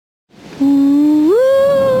They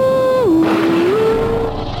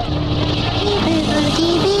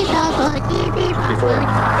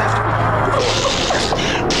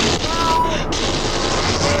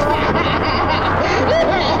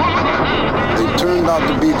turned out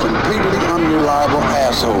to be completely unreliable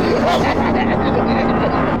assholes.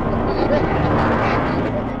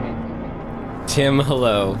 Tim,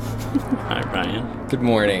 hello. Hi, Ryan. Good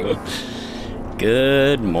morning.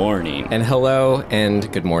 Good morning. And hello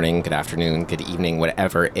and good morning, good afternoon, good evening,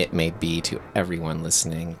 whatever it may be to everyone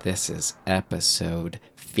listening. This is episode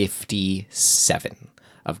 57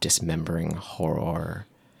 of Dismembering Horror.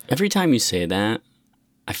 Every time you say that,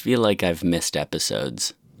 I feel like I've missed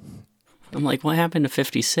episodes. I'm like, what happened to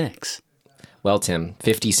 56? Well, Tim,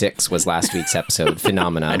 56 was last week's episode,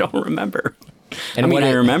 Phenomena. I don't remember. And I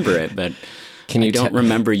remember it, but can you I don't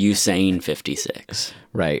remember you saying 56.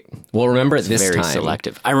 Right. Well, remember it this Very time.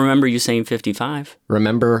 selective. I remember you saying 55.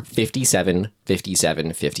 Remember 57,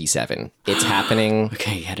 57, 57. It's happening.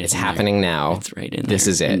 Okay, yeah, it's happening now. It's right in This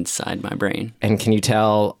there, is it. inside my brain. And can you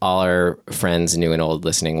tell all our friends, new and old,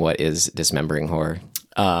 listening, what is Dismembering Horror?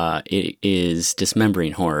 It is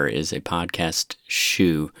Dismembering Horror is a podcast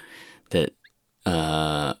show that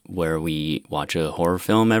where we watch a horror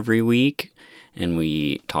film every week and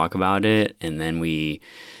we talk about it, and then we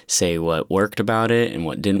say what worked about it and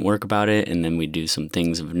what didn't work about it, and then we do some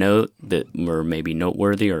things of note that were maybe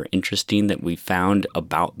noteworthy or interesting that we found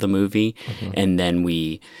about the movie, and then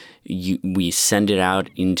we send it out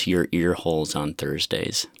into your ear holes on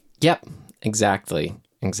Thursdays. Yep, exactly.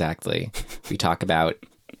 We talk about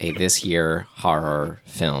a this year horror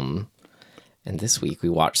film, and this week we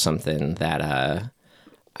watched something that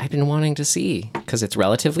I've been wanting to see because it's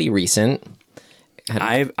relatively recent.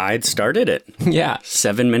 I'd started it. Yeah.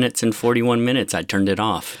 7 minutes and 41 minutes. I turned it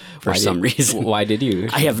off for some reason. Why did you?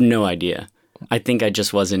 I have no idea. I think I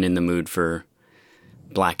just wasn't in the mood for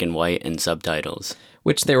black and white and subtitles.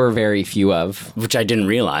 Which there were very few of. Which I didn't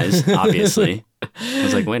realize, obviously. I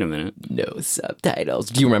was like, wait a minute. No subtitles.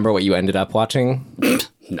 Do you remember what you ended up watching?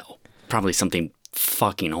 No. Probably something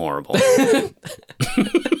fucking horrible.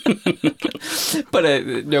 But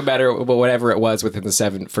no matter whatever it was within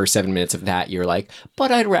the first 7 minutes of that, you're like,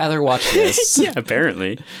 but I'd rather watch this. Yeah,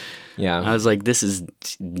 apparently. Yeah. I was like, this is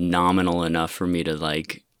nominal enough for me to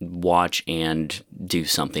like watch and do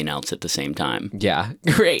something else at the same time. Yeah.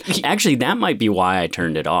 Great. Actually, that might be why I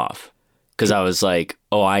turned it off. Because I was like,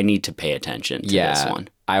 oh, I need to pay attention to this one.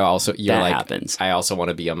 That happens. I also want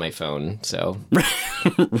to be on my phone, so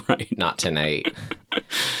right. Not tonight.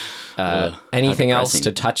 Anything else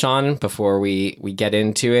to touch on before we get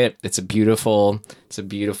into it? It's a beautiful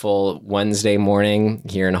Wednesday morning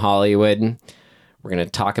here in Hollywood. We're going to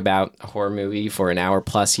talk about a horror movie for an hour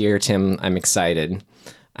plus here. Tim, I'm excited.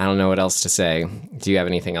 I don't know what else to say. Do you have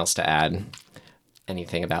anything else to add?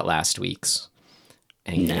 Anything about last week's?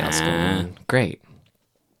 Anything else going on? Great.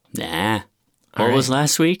 Nah. What was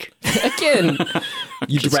last week? Again.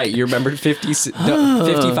 You're right. You remembered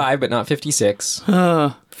 55, but not 56.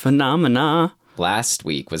 Phenomena. Last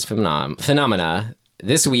week was Phenomena.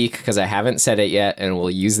 This week, because I haven't said it yet, and we'll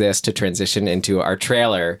use this to transition into our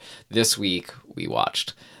trailer, this week we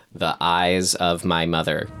watched The Eyes of My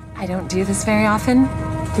Mother. I don't do this very often.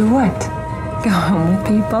 Do what? Go home with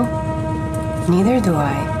people. Neither do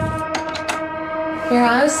I. Your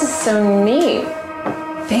house is so neat.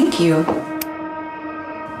 Thank you.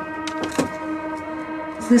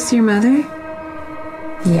 Is this your mother?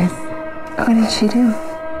 Yes. What did she do?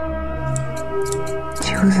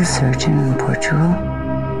 She was a surgeon in Portugal.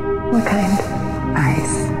 What kind?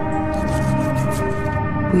 Eyes.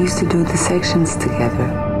 We used to do dissections together.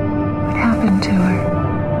 What happened to her?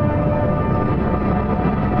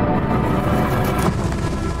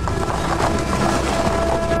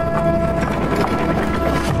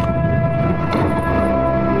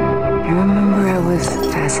 I remember I was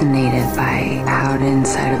fascinated by how the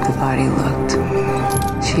inside of the body looked.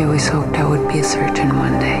 She always hoped I would be a surgeon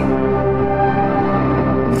one day.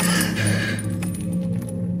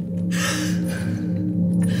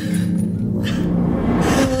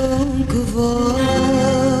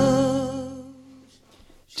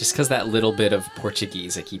 Just because that little bit of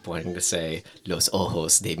Portuguese, I keep wanting to say Los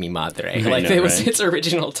Ojos de mi Madre. I Like know, it was right? its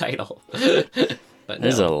original title. But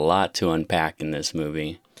There's no. a lot to unpack in this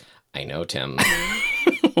movie. I know, Tim.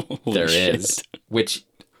 Holy There shit. is. Which,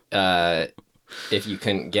 if you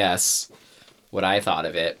couldn't guess what I thought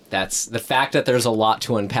of it, that's the fact that there's a lot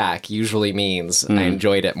to unpack usually means I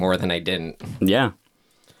enjoyed it more than I didn't. Yeah.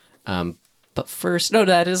 But first, no,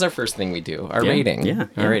 that is our first thing we do. Our rating. Yeah.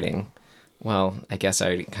 Our rating. Well, I guess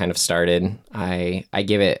I kind of started. I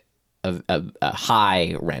give it a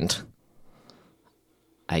high rent.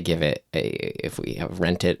 I give it if we have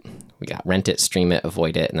rent it, we got rent it, stream it,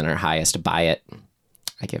 avoid it, and then our highest buy it.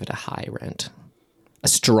 I give it a high rent, a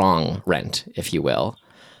strong rent, if you will.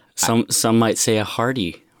 Some might say a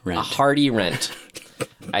hearty rent. A hearty rent.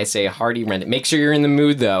 I say a hearty rent. Make sure you're in the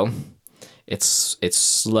mood, though. It's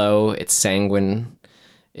slow, it's sanguine,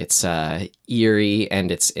 it's eerie,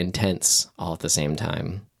 and it's intense all at the same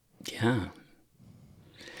time. Yeah.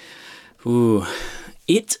 Ooh,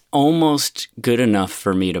 it's almost good enough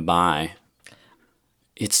for me to buy.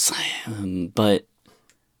 It's, but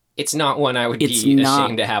it's not one I would be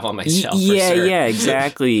ashamed to have on my shelf. Yeah, for sure. yeah,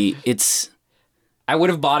 exactly. I would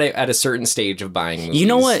have bought it at a certain stage of buying movies. You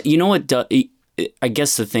know what? I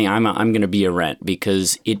guess the thing I'm going to be a rent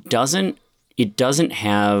because it doesn't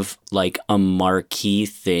have like a marquee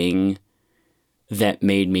thing that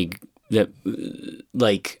made me that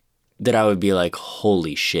I would be like,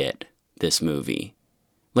 holy shit, this movie.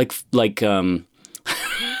 Like I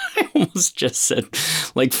almost just said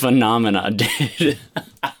like Phenomena did.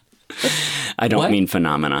 I don't mean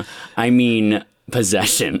Phenomena. I mean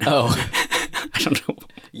Possession. Oh. I don't know.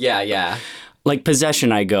 Yeah. Like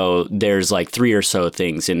Possession, I go, there's like 3 or so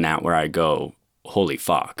things in that where I go, holy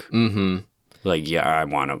fuck. Mm-hmm. Like, yeah, I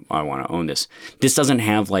want to own this. This doesn't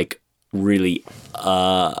have like really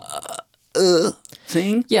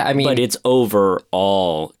thing. Yeah, I mean, but it's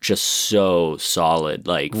overall just so solid,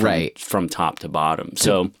 like from top to bottom.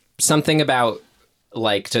 So something about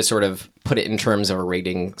like to sort of put it in terms of a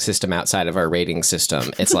rating system outside of our rating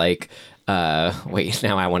system. It's like, wait,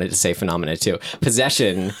 now I wanted to say Phenomena too.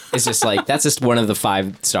 Possession is just like, that's just one of the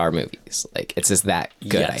 5-star movies. Like, it's just that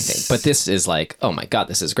good, I think. But this is like, oh my God,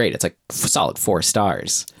 this is great. It's like solid 4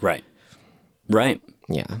 stars. Right.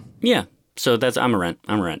 Yeah. Yeah. So I'm a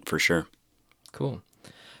rent for sure. Cool.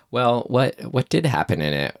 Well, what did happen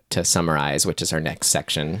in it to summarize, which is our next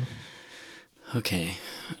section? Okay.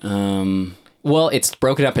 Well, it's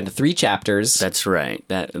broken up into 3 chapters. That's right.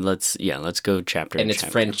 Let's go chapter. And it's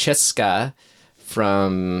chapter. Francesca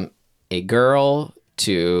from a girl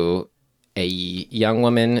to a young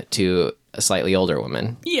woman to a slightly older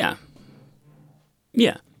woman. Yeah.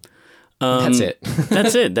 That's it.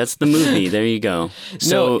 That's it. That's the movie. There you go.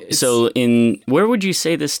 So where would you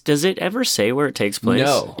say this? Does it ever say where it takes place?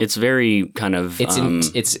 No. It's very kind of.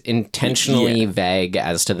 It's intentionally vague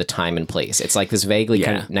as to the time and place. It's like this vaguely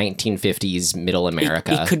kind of 1950s middle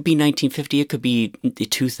America. It could be 1950. It could be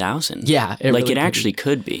 2000. Yeah, it really actually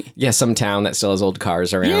could be. Yeah, some town that still has old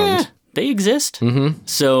cars around. Yeah, they exist. Mm-hmm.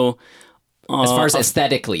 So as far as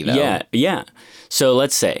aesthetically, though. Yeah. So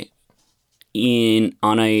let's say.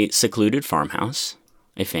 On a secluded farmhouse,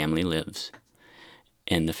 a family lives.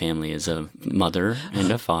 And the family is a mother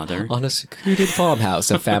and a father. On a secluded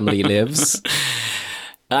farmhouse, a family lives.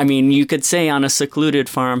 I mean, you could say on a secluded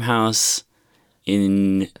farmhouse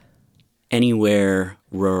in anywhere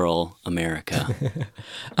rural America,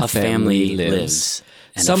 a family lives.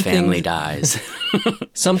 And a family dies.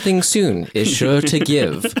 Something soon is sure to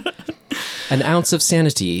give. An ounce of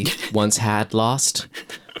sanity once had lost.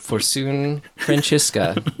 For soon,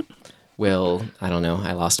 Francesca will, I don't know,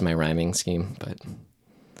 I lost my rhyming scheme, but...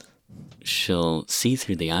 She'll see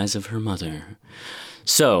through the eyes of her mother.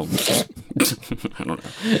 So, I don't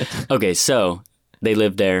know. Okay, so they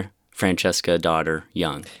live there, Francesca, daughter,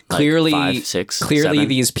 young. Clearly, like 5, 6, clearly 7.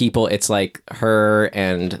 These people, it's like her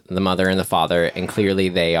and the mother and the father, and clearly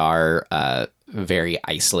they are very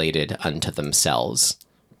isolated unto themselves.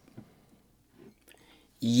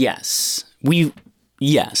 Yes.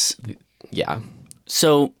 Yes. Yeah.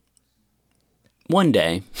 So, one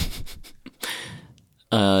day,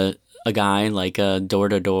 a guy, like a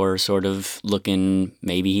door-to-door sort of looking,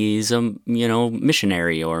 maybe he's a,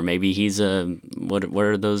 missionary, or maybe he's what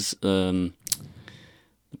are those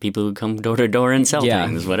people who come door-to-door and sell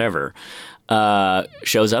things, whatever,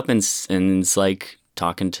 shows up and is like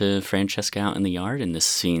talking to Francesca out in the yard, and this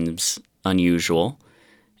seems unusual.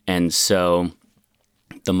 And so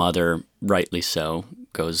the mother, rightly so,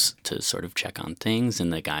 goes to sort of check on things,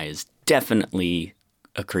 and the guy is definitely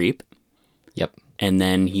a creep. Yep. And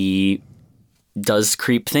then he does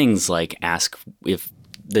creep things like ask if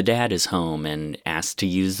the dad is home and ask to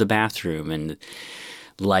use the bathroom. And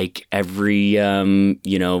like every,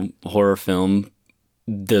 horror film,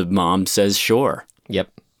 the mom says sure.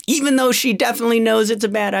 Yep. Even though she definitely knows it's a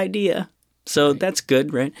bad idea. So that's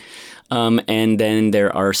good, right? And then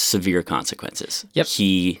there are severe consequences. Yep.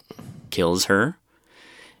 He kills her,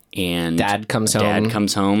 and Dad comes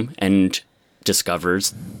home and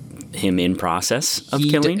discovers him in process of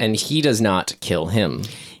killing. And he does not kill him.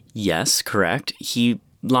 Yes, correct. He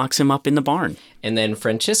locks him up in the barn. And then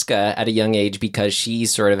Francisca, at a young age, because she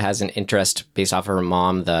sort of has an interest based off of her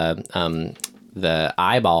mom, the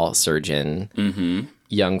eyeball surgeon,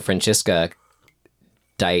 young Francisca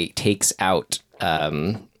takes out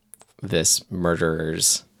this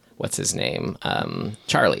murderer's, what's his name?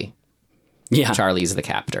 Charlie. Yeah. Charlie's the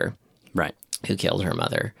captor. Right. Who killed her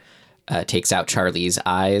mother. Takes out Charlie's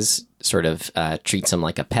eyes, sort of treats him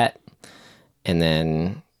like a pet. And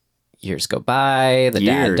then years go by, the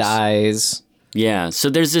dad dies. Yeah, so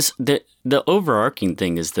there's this, the overarching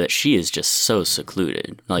thing is that she is just so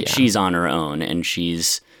secluded. Like, she's on her own, and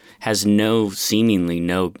has seemingly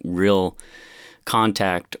no real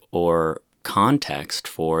contact or context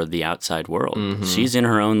for the outside world. Mm-hmm. She's in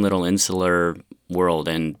her own little insular world,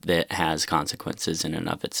 and that has consequences in and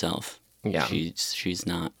of itself. Yeah. She's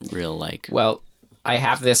not real, like, Well, I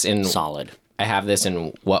have this in solid. I have this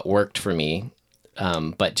in what worked for me.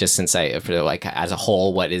 But just since like as a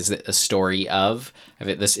whole, what is it a story of?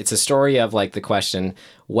 It's a story of like the question,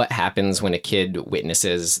 what happens when a kid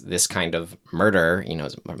witnesses this kind of murder,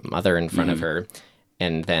 his mother in front of her,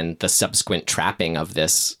 and then the subsequent trapping of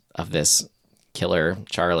this killer,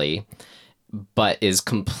 Charlie, but is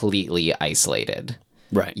completely isolated.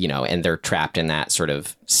 Right. And they're trapped in that sort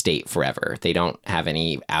of state forever. They don't have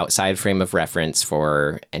any outside frame of reference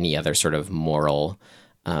for any other sort of moral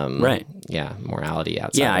right. Yeah, morality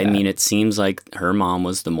outside. Yeah, of that. I mean, it seems like her mom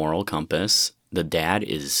was the moral compass. The dad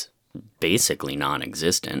is basically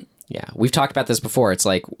non-existent. Yeah, we've talked about this before. It's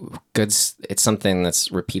like it's something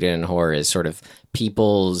that's repeated in horror is sort of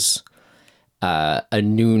people's a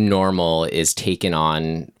new normal is taken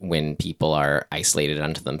on when people are isolated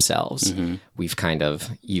unto themselves. Mm-hmm. We've kind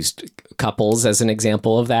of used couples as an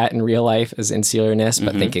example of that in real life as insularness,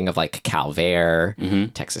 but thinking of like Calvaire,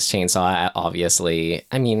 Texas Chainsaw, obviously.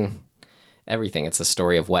 I mean, everything. It's a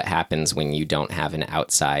story of what happens when you don't have an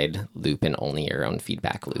outside loop and only your own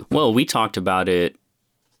feedback loop. Well, we talked about it.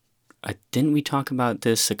 Didn't we talk about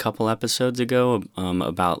this a couple episodes ago?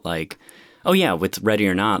 About like, oh yeah, with Ready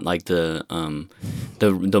or Not, like the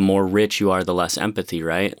more rich you are, the less empathy,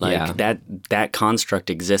 right? Like that construct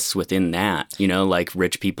exists within that. Like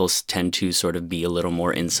rich people tend to sort of be a little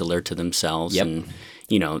more insular to themselves, and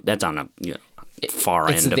that's on a far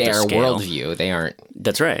end of the scale. It's their worldview. They aren't.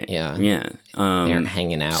 That's right. Yeah. Yeah. They aren't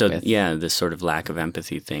hanging out. So with. yeah, this sort of lack of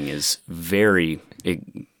empathy thing is very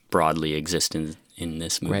broadly existent in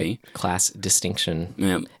this movie. Right. Class distinction.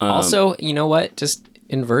 Yeah. Also, you know what? Just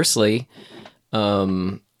inversely, I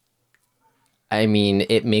mean,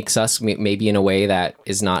 it makes us maybe in a way that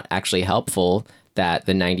is not actually helpful that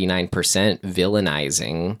the 99%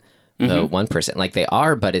 villainizing the 1%, like they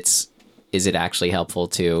are, but is it actually helpful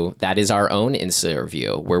to, that is our own insular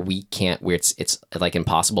view where it's like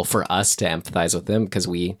impossible for us to empathize with them because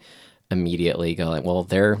we immediately go like, well,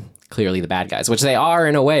 they're clearly the bad guys, which they are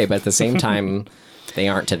in a way, but at the same time, they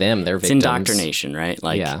aren't to them. They're victims. It's indoctrination, right?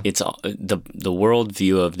 Like it's the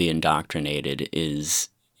worldview of the indoctrinated is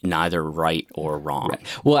neither right or wrong. Right.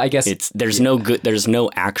 Well, I guess there's no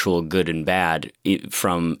actual good and bad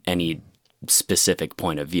from any specific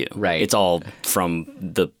point of view. Right. It's all from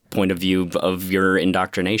the point of view of your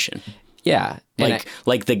indoctrination. Yeah.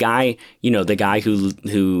 Like the guy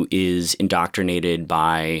who is indoctrinated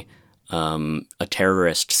by a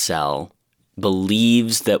terrorist cell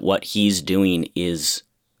believes that what he's doing is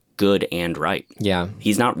good and right. Yeah.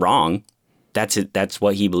 He's not wrong. That's it. That's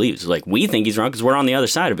what he believes. Like, we think he's wrong because we're on the other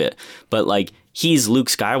side of it. But, like, he's Luke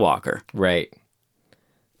Skywalker. Right.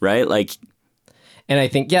 Right? Like... And I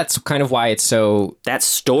think, it's kind of why it's so... That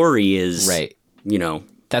story is, right.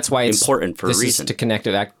 That's why it's important for a reason. To connect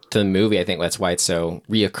it back to the movie, I think that's why it's so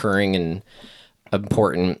reoccurring and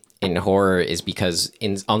important in horror is because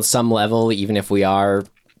on some level, even if we are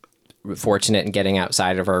fortunate in getting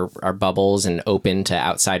outside of our bubbles and open to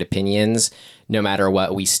outside opinions, no matter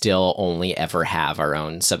what, we still only ever have our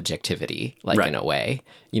own subjectivity, like in a way.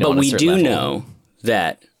 But we do know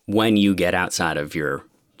that when you get outside of your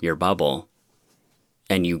bubble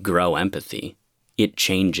and you grow empathy, it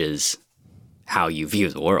changes how you view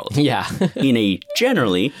the world. Yeah. In a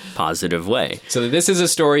generally positive way. So this is a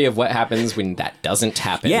story of what happens when that doesn't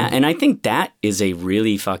happen. Yeah, and I think that is a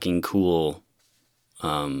really fucking cool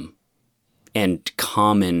and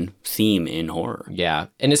common theme in horror. Yeah,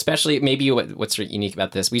 and especially maybe what's unique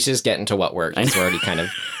about this, we should just get into what worked, because we're already kind of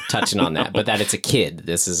touching on that, but that it's a kid.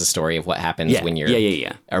 This is a story of what happens when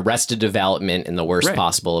you're arrested development in the worst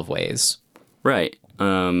possible of ways. Right.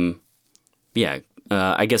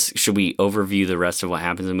 I guess, should we overview the rest of what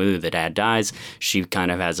happens in the movie? The dad dies. She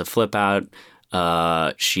kind of has a flip out.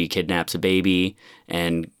 She kidnaps a baby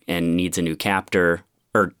and needs a new captor.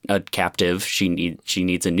 or a captive. She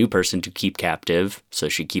needs a new person to keep captive, so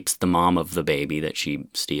she keeps the mom of the baby that she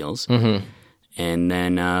steals. Mm-hmm. And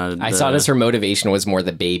then I saw it as her motivation was more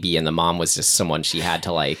the baby, and the mom was just someone she had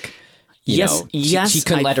to like. Yes, she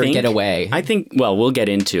couldn't let her get away. I think. Well, we'll get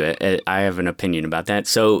into it. I have an opinion about that.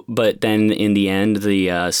 So, but then in the end,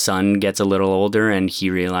 the son gets a little older, and he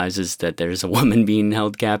realizes that there's a woman being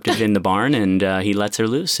held captive in the barn, and he lets her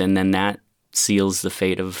loose, and then that seals the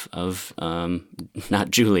fate of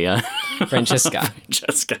not Julia, Francesca.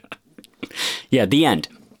 Yeah, the end.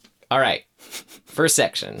 All right. First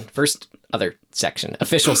other section,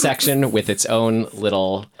 official section with its own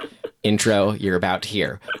little intro you're about to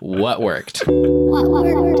hear. What worked? What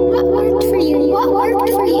worked for you? What worked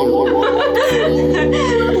for you?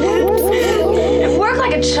 It worked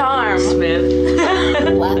like a charm. Smith.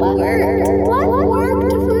 What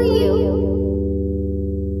worked for you?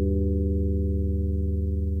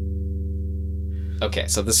 Okay,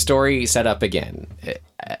 so the story set up again.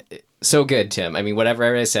 So good, Tim. I mean,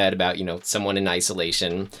 whatever I said about, someone in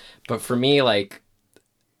isolation, but for me, like,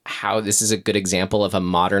 how this is a good example of a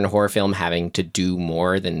modern horror film having to do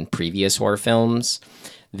more than previous horror films.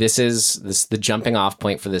 The jumping off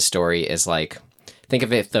point for this story is like, think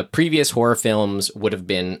of it, if the previous horror films would have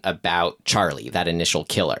been about Charlie, that initial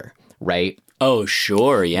killer, right? Oh,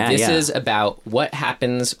 sure. Yeah. This is about what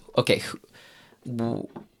happens. Okay.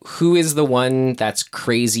 Who is the one that's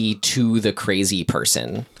crazy to the crazy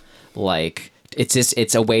person? Like,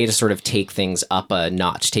 it's a way to sort of take things up a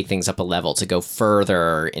notch, take things up a level, to go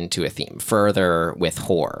further into a theme, further with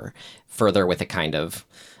horror, further with a kind of,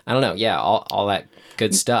 I don't know, yeah, all that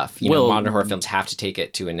good stuff. Modern horror films have to take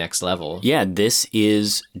it to a next level. Yeah, this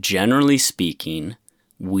is, generally speaking,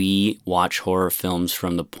 we watch horror films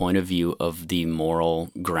from the point of view of the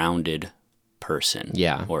moral, grounded person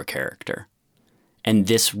or character. And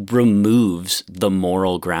this removes the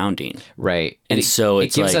moral grounding. Right. And so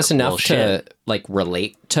it gives us enough to like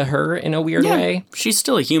relate to her in a weird way. She's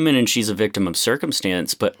still a human and she's a victim of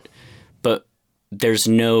circumstance, but there's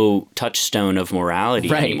no touchstone of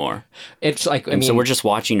morality anymore. It's like, so we're just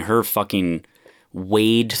watching her fucking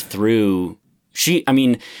wade through.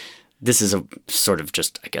 This is a sort of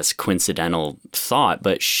just, I guess, coincidental thought,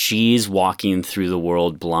 but she's walking through the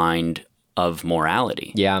world blind of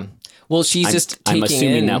morality. Yeah. Well, she's just taking I'm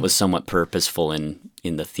assuming that was somewhat purposeful in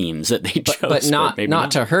the themes that they chose. But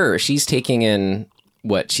not to her. She's taking in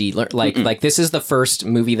what she learned. Like this is the first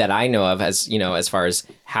movie that I know of as far as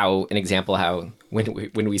how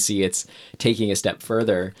when we see it's taking a step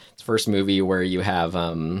further. It's the first movie where you have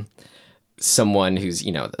someone who's,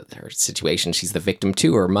 her situation, she's the victim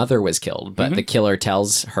too. Her mother was killed, but the killer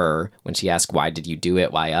tells her when she asks, why did you do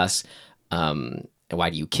it? Why us? Why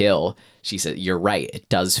do you kill? She said, you're right. It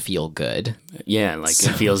does feel good. Yeah, like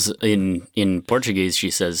it feels in Portuguese,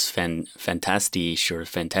 she says fantástico or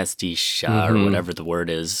fantástica or whatever the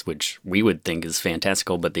word is, which we would think is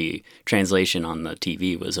fantastical, but the translation on the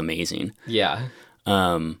TV was amazing. Yeah.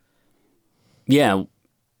 Yeah,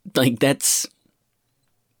 like that's...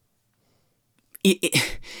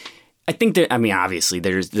 I think that, obviously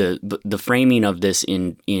there's the framing of this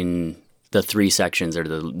in the three sections, or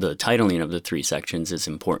the titling of the three sections is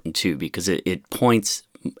important too, because it points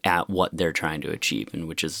at what they're trying to achieve, and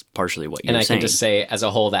which is partially what you're saying. And I can just say, as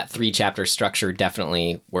a whole, that 3-chapter structure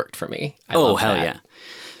definitely worked for me. I love hell that. Yeah.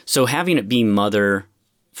 So having it be mother,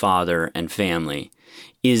 father, and family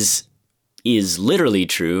is literally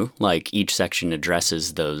true. Like, each section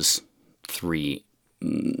addresses those three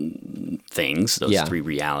things, those three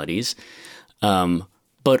realities.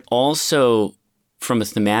 But also, from a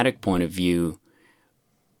thematic point of view,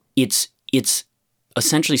 it's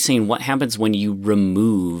essentially saying what happens when you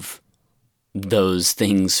remove those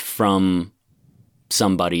things from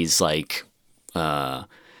somebody's, like, when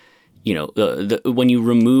you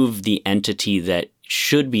remove the entity that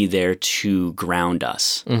should be there to ground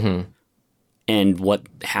us, and what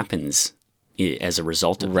happens as a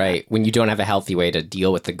result of that. When you don't have a healthy way to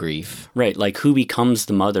deal with the grief. Right, like who becomes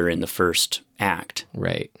the mother in the first act.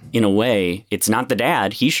 Right. In a way, it's not the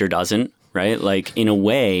dad. He sure doesn't, right? Like, in a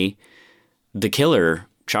way, the killer,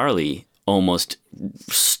 Charlie, almost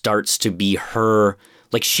starts to be her,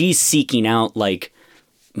 like, she's seeking out, like,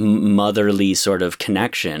 motherly sort of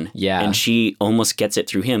connection. Yeah. And she almost gets it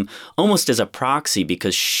through him, almost as a proxy,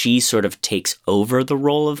 because she sort of takes over the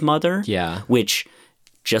role of mother. Yeah. Which,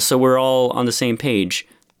 just so we're all on the same page,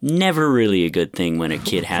 never really a good thing when a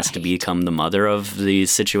kid has to become the mother of the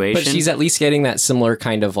situation. But she's at least getting that similar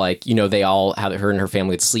kind of, like, they all, her and her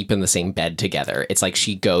family would sleep in the same bed together. It's like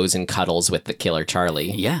she goes and cuddles with the killer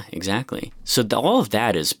Charlie. Yeah, exactly. So all of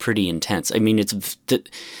that is pretty intense. I mean,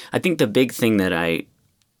 I think the big thing that I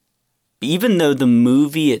even though the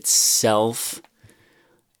movie itself,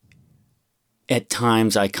 at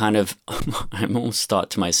times I almost thought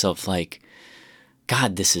to myself, like,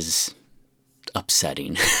 God, this is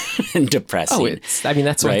upsetting and depressing.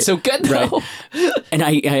 That's why it's so good, though. Right. And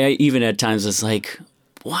I even at times was like,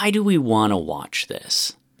 why do we want to watch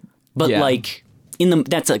this? But like,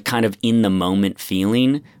 that's a kind of in the moment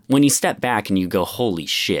feeling. When you step back and you go, holy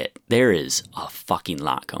shit, there is a fucking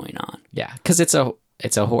lot going on. Yeah, because it's a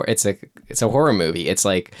horror movie. It's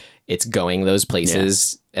like, it's going those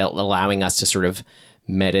places, allowing us to sort of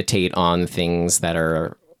meditate on things that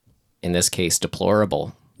are, in this case,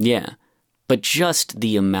 deplorable. Yeah. But just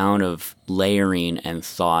the amount of layering and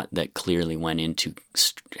thought that clearly went into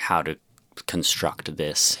how to construct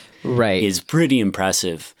this is pretty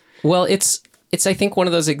impressive. Well, it's I think one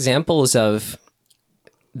of those examples of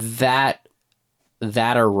that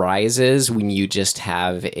arises when you just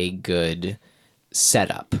have a good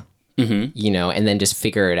setup, and then just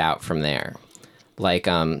figure it out from there. Like,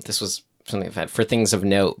 this was something I've had for things of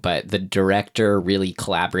note, but the director really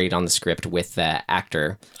collaborated on the script with the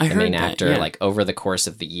actor, the main actor, like over the course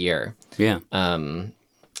of the year. Yeah.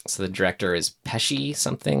 So the director is Pesci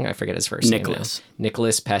something. I forget his first name now.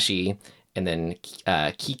 Nicholas Pesci, and then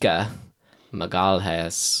Kika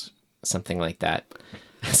Magalhaes, something like that.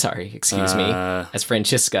 Sorry, excuse me, as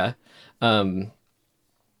Francisca.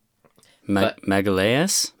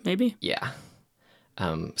 Magalhaes, maybe? Yeah.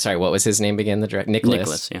 Sorry, what was his name again? The director?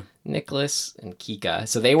 Nicholas. Yeah. Nicholas and Kika.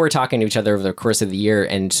 So they were talking to each other over the course of the year,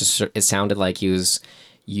 and it sounded like he was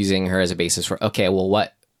using her as a basis for, okay, well,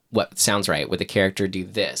 what sounds right? Would the character do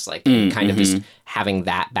this? Like, kind of just having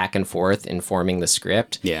that back and forth informing the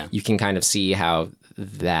script. Yeah. You can kind of see how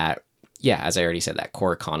that, as I already said, that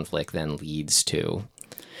core conflict then leads to...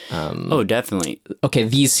 oh, definitely. Okay,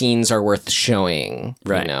 these scenes are worth showing,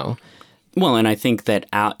 right? Well, and I think that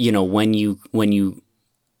when you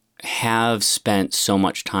have spent so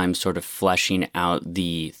much time sort of fleshing out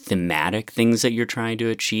the thematic things that you're trying to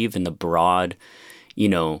achieve and the broad,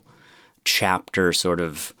 chapter sort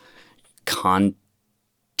of content.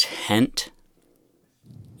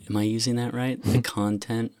 Am I using that right? The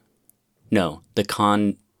content? No, the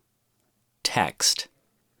context.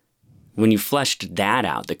 When you fleshed that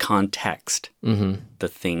out, the context, the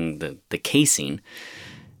thing, the casing,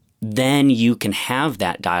 then you can have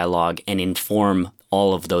that dialogue and inform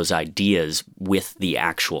all of those ideas with the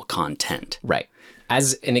actual content. Right.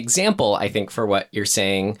 As an example, I think, for what you're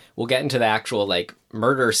saying, we'll get into the actual, like,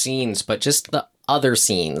 murder scenes, but just the other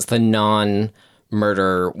scenes, the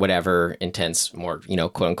non-murder, whatever, intense, more,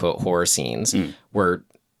 quote-unquote horror scenes, were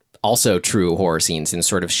also true horror scenes in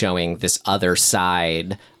sort of showing this other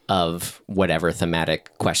side of whatever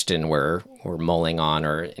thematic question we're mulling on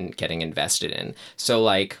or getting invested in. So,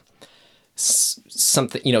 like,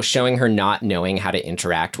 something, showing her not knowing how to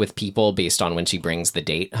interact with people based on when she brings the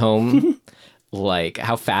date home. Like,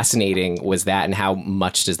 how fascinating was that, and how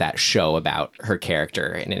much does that show about her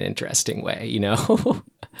character in an interesting way,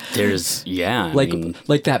 There's,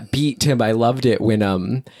 like that beat, Tim, I loved it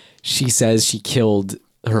when she says she killed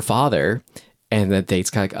her father, and that date's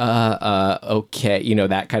kind of like, okay,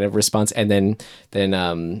 that kind of response. And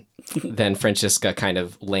then Francisca kind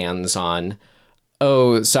of lands on,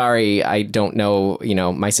 oh, sorry, I don't know,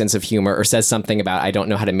 my sense of humor, or says something about, I don't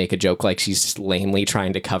know how to make a joke, like she's just lamely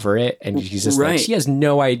trying to cover it. And she's just like, she has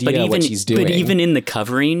no idea what she's doing. But even in the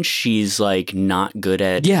covering, she's like not good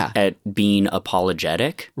at being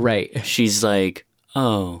apologetic. Right. She's like,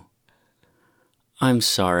 oh, I'm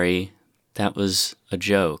sorry. That was a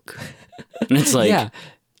joke. And it's like,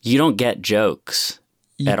 you don't get jokes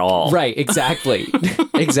at all. Right, exactly.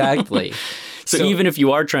 Exactly. So even if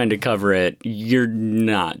you are trying to cover it, you're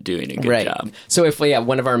not doing a good job. So if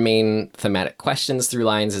one of our main thematic questions through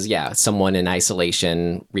lines is, someone in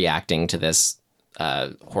isolation reacting to this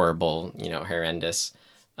horrible, horrendous,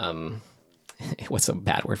 what's a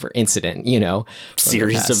bad word for incident,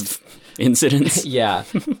 series of incidents.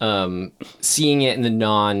 Seeing it in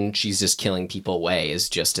the she's just killing people way is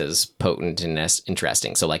just as potent and as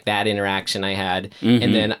interesting. So like that interaction I had,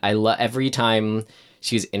 and then I love every time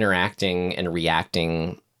she was interacting and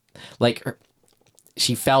reacting, like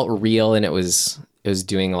she felt real, and it was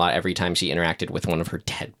doing a lot every time she interacted with one of her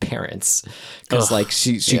dead parents, because like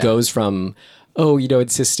she goes from,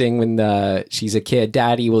 insisting when she's a kid,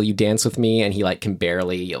 Daddy, will you dance with me? And he like can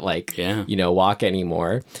barely walk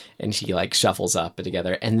anymore. And she like shuffles up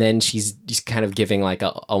together. And then she's just kind of giving like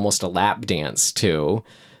almost a lap dance to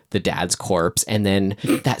the dad's corpse. And then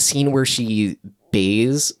that scene where she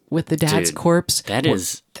bathes with the dad's corpse. That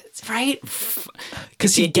is right?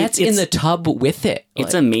 Because he gets in the tub with it.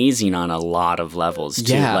 It's amazing on a lot of levels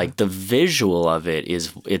too. Yeah. Like the visual of it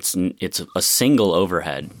is it's a single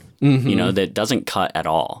overhead, you know, that doesn't cut at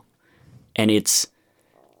all. And it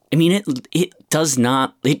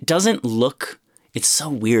doesn't look, it's so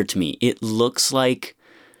weird to me. It looks like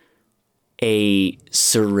a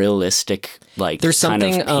surrealistic, like, There's kind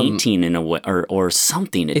something, of painting in a way, or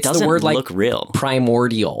something. It it's doesn't the word, like, look real.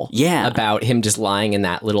 primordial. Yeah. About him just lying in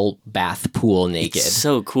that little bath pool naked. It's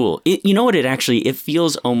so cool. You know what? It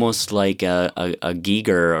feels almost like a Giger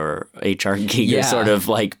or H.R. Giger sort of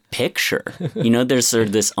like picture. You know, there's sort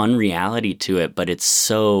of this unreality to it, but it's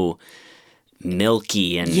so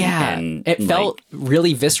milky and and it felt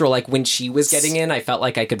really visceral. Like when she was getting in, I felt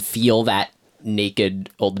like I could feel that naked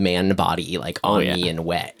old man body like on me and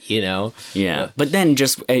wet, you know? Yeah. But then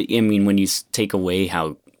just, I mean, when you take away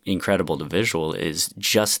how incredible the visual is,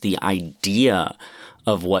 just the idea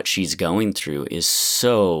of what she's going through is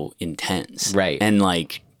so intense. Right. And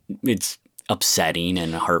like, it's upsetting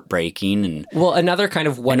and heartbreaking. And well, another kind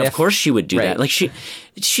of what and if, of course she would do that. Like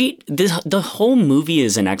the whole movie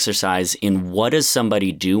is an exercise in what does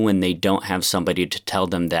somebody do when they don't have somebody to tell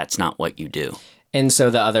them that's not what you do. and so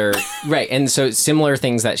the other, right. And so similar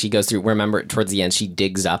things that she goes through, remember towards the end, she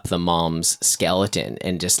digs up the mom's skeleton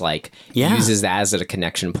and just like uses that as a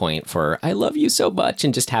connection point for, I love you so much.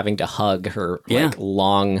 And just having to hug her like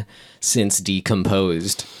long since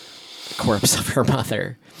decomposed corpse of her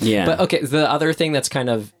mother. Yeah. But okay, the other thing that's kind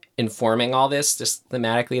of informing all this, just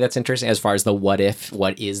thematically, that's interesting as far as the what if,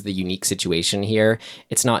 what is the unique situation here.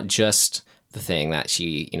 It's not just the thing that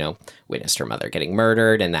she, you know, witnessed her mother getting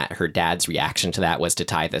murdered and that her dad's reaction to that was to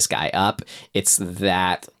tie this guy up. It's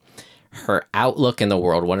that her outlook in the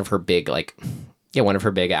world, one of her big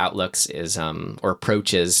outlooks is, or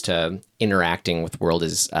approaches to interacting with the world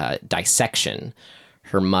is dissection.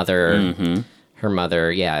 Her mother,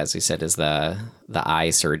 as we said, is the eye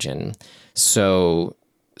surgeon. So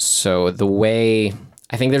the way,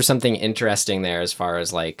 I think there's something interesting there as far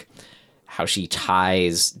as like how she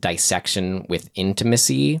ties dissection with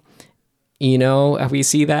intimacy, you know, how we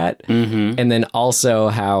see that. Mm-hmm. And then also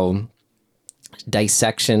how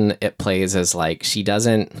dissection, it plays as like, she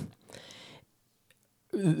doesn't,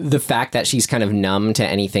 the fact that she's kind of numb to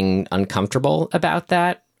anything uncomfortable about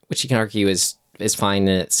that, which you can argue is fine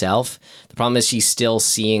in itself. The problem is she's still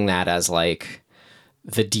seeing that as like,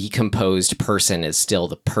 the decomposed person is still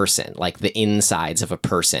the person. Like the insides of a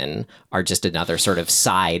person are just another sort of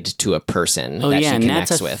side to a person that she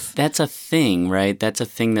connects with. That's a thing, right? That's a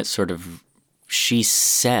thing that sort of, she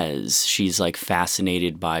says she's like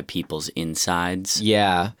fascinated by people's insides.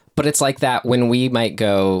 Yeah. But it's like that when we might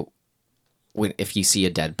go, if you see a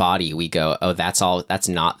dead body, we go, oh, that's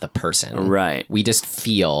not the person. Right. We just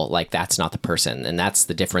feel like that's not the person. And that's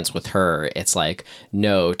the difference with her. It's like,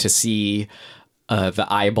 no, to see the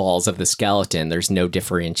eyeballs of the skeleton, there's no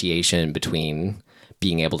differentiation between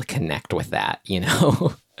being able to connect with that, you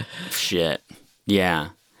know? Shit. Yeah.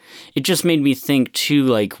 It just made me think too,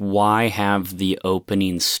 like, why have the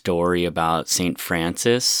opening story about St.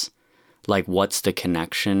 Francis? Like, what's the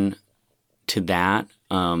connection to that?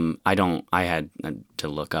 I had to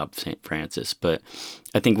look up St. Francis, but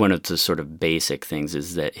I think one of the sort of basic things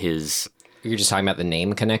is that You're just talking about the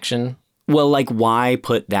name connection? Well, like, why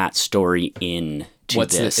put that story in to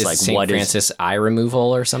this? Is like, St. Francis eye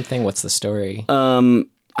removal or something? What's the story?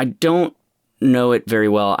 I don't know it very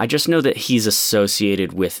well. I just know that he's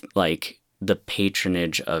associated with, like, the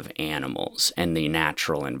patronage of animals and the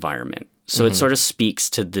natural environment. So it sort of speaks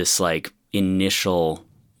to this, like, initial,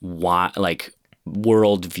 like,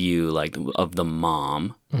 worldview, like, of the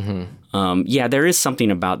mom. Mm-hmm. Yeah, there is something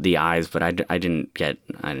about the eyes, but I didn't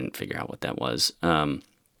figure out what that was.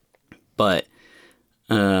 But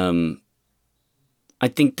I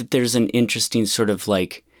think that there's an interesting sort of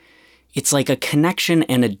like, it's like a connection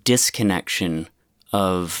and a disconnection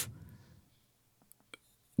of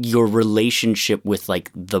your relationship with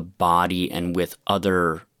like the body and with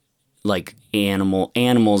other like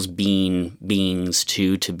animals being beings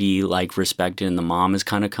too, to be like respected. And the mom is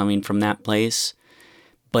kind of coming from that place.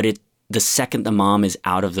 But the second the mom is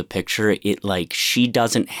out of the picture, it like, she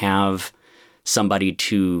doesn't have somebody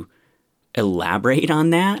to elaborate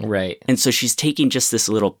on that. Right. And so she's taking just this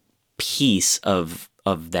little piece of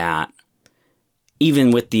that,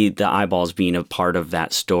 even with the eyeballs being a part of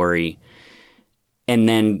that story. And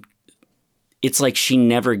then it's like she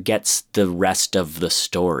never gets the rest of the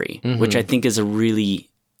story, which I think is a really...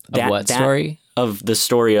 story? Of the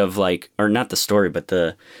story of like, or not the story, but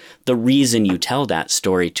the reason you tell that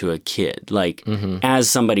story to a kid. Like, as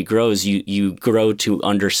somebody grows, you grow to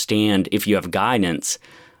understand, if you have guidance,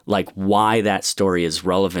 like why that story is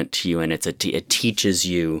relevant to you, and it teaches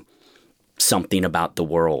you something about the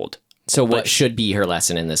world. So what should be her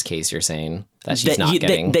lesson in this case? You're saying that she's not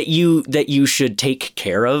getting that you should take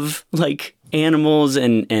care of like animals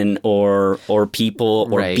and or people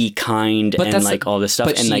or Right. be kind But and that's like all this stuff,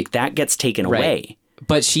 but and she- like that gets taken away.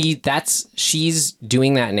 But she's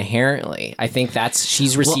doing that inherently. I think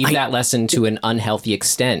she's received that lesson to an unhealthy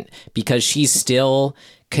extent because she's still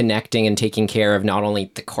connecting and taking care of not only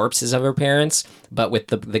the corpses of her parents, but with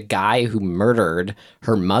the guy who murdered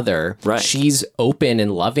her mother. Right. She's open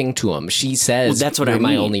and loving to him. She says, That's what "You're I my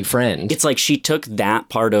mean. only friend." It's like she took that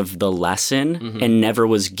part of the lesson and never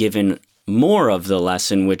was given more of the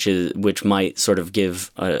lesson, which might sort of give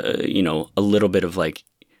a little bit of like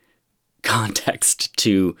context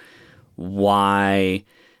to why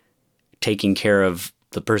taking care of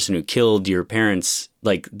the person who killed your parents,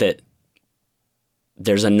 like that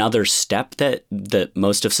there's another step that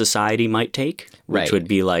most of society might take, which Right. would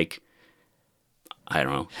be like, I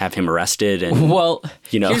don't know, have him arrested and Well,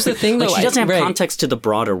 here's the thing, like though. she doesn't have right. context to the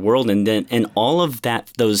broader world, and all of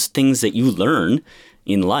that, those things that you learn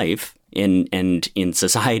in life and in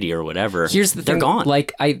society or whatever. Here's the they're thing. gone.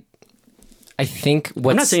 Like I think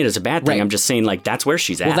what's I'm not saying it's a bad thing. Right. I'm just saying like that's where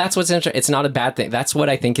she's at. Well, that's what's interesting. It's not a bad thing. That's what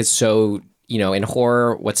I think is so, in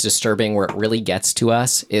horror, what's disturbing, where it really gets to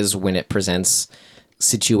us is when it presents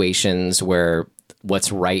situations where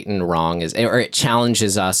what's right and wrong is, or it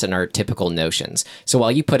challenges us and our typical notions. So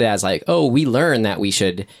while you put it as like, oh, we learn that we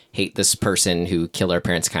should hate this person who killed our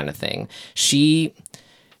parents kind of thing.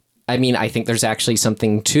 I think there's actually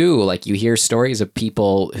something too, like you hear stories of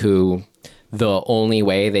people who the only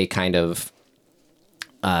way they kind of,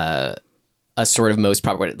 a sort of most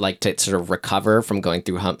probably like to sort of recover from going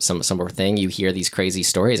through some sort of thing. You hear these crazy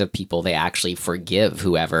stories of people they actually forgive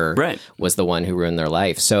whoever Right. was the one who ruined their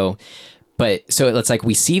life. So it's like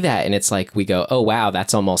we see that and it's like we go, oh wow,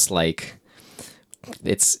 that's almost like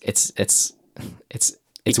it's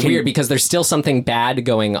weird because there's still something bad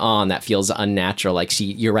going on that feels unnatural. Like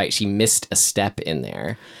you're right, she missed a step in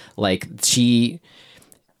there. Like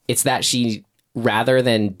it's that she rather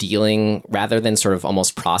than sort of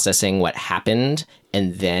almost processing what happened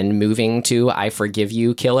and then moving to I forgive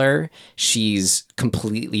you, killer, she's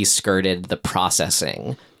completely skirted the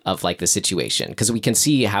processing of like the situation, because we can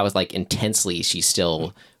see how like intensely she's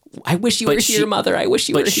still, I wish you were here, mother, I wish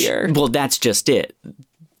you were here. Well, that's just it.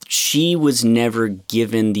 She was never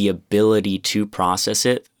given the ability to process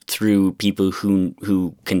it through people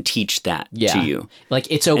who can teach that to you. Like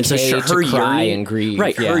it's okay to cry and grieve.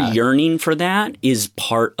 Right. Yeah. Her yearning for that is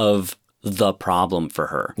part of the problem for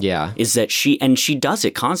her. Yeah. Is that she does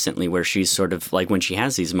it constantly, where she's sort of like, when she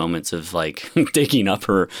has these moments of like digging up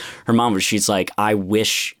her mom, where she's like, I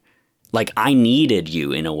wish, like I needed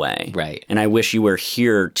you in a way. Right. And I wish you were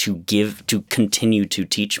here to continue to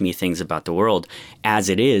teach me things about the world. As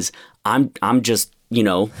it is, I'm just,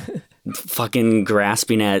 fucking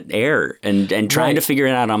grasping at air and trying to figure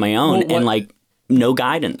it out on my own, and like no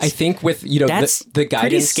guidance. I think with that's the guidance,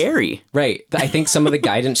 pretty scary, right? I think some of the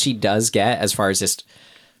guidance she does get, as far as just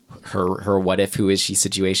her what if, who is she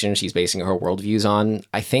situation she's basing her worldviews on,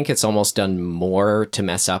 I think it's almost done more to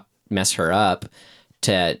mess her up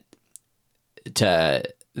to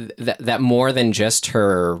that more than just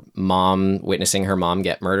her mom witnessing her mom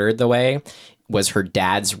get murdered the way was her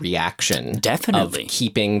dad's reaction. Definitely. Of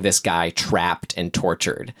keeping this guy trapped and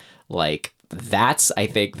tortured. Like that's, I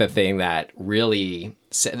think, the thing that really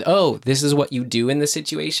said, oh, this is what you do in this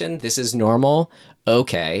situation. This is normal.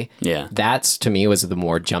 Okay. Yeah. That's, to me, was the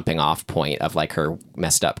more jumping off point of like her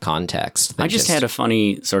messed up context. I just had a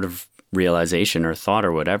funny sort of realization or thought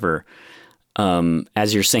or whatever.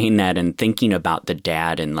 As you're saying that and thinking about the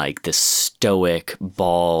dad and like this stoic,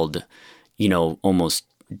 bald, almost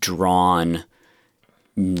drawn,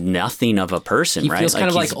 nothing of a person, right? He feels kind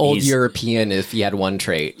of like old European if he had one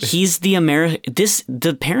trait. He's the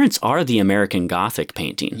the parents are the American Gothic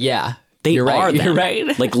painting. Yeah. They You're are right. them. You're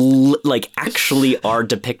right. Like actually are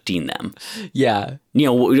depicting them. Yeah.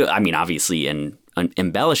 I mean, obviously, and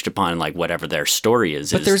embellished upon like whatever their story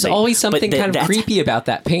is. But there's always something kind of creepy about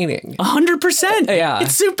that painting. 100%. Yeah.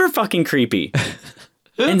 It's super fucking creepy.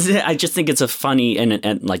 And I just think it's a funny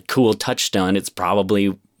and like cool touchstone. It's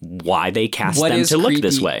probably why they cast them to look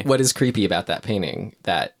this way. What is creepy about that painting?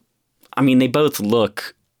 I mean, they both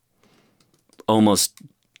look almost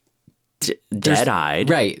dead-eyed.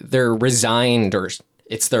 Right. They're resigned, or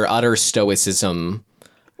it's their utter stoicism,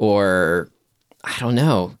 or I don't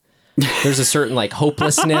know. There's a certain like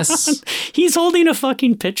hopelessness. He's holding a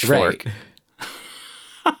fucking pitchfork.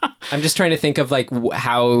 Right. I'm just trying to think of like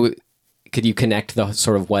how could you connect the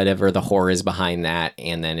sort of whatever the horror is behind that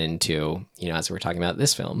and then into, as we're talking about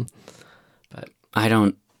this film? But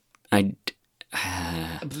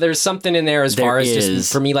there's something in there as far as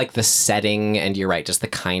just, for me, like the setting, and you're right, just the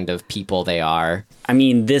kind of people they are. I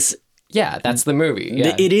mean, yeah, that's the movie.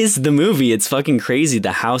 Yeah. It is the movie. It's fucking crazy.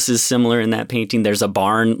 The house is similar in that painting. There's a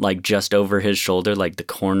barn like just over his shoulder, like the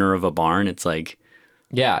corner of a barn. It's like,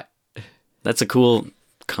 yeah, that's a cool,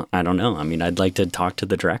 I don't know. I mean, I'd like to talk to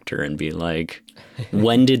the director and be like,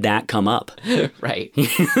 when did that come up? Right.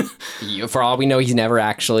 For all we know, he's never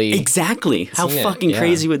actually. Exactly. How fucking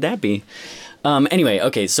crazy would that be? Anyway,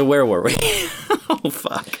 okay, so where were we? Oh,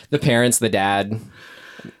 fuck. The parents, the dad.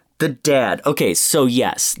 The dad. Okay, so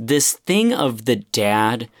yes, this thing of the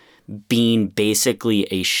dad being basically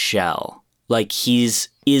a shell. Like is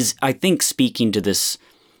I think speaking to this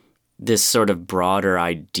sort of broader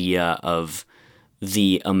idea of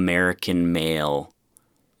the American male.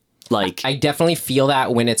 Like I definitely feel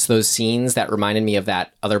that when it's those scenes that reminded me of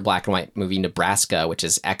that other black and white movie, Nebraska, which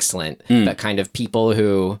is excellent. But kind of people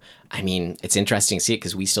who, I mean, it's interesting to see it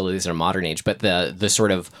because we still do this in a modern age, but the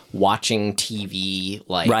sort of watching TV,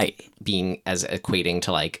 like being as equating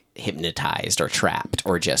to like hypnotized or trapped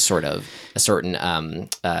or just sort of a certain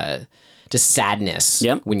just sadness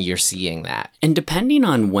when you're seeing that. And depending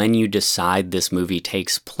on when you decide this movie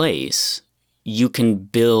takes place, you can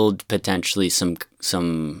build potentially some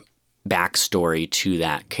backstory to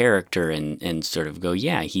that character and sort of go,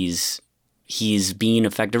 yeah, he's being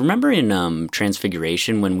effective. Remember in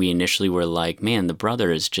Transfiguration when we initially were like, man, the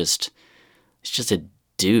brother is just a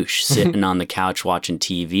douche sitting on the couch watching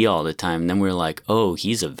TV all the time. And then we're like, oh,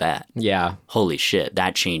 he's a vet. Yeah. Holy shit.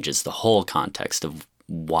 That changes the whole context of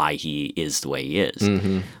why he is the way he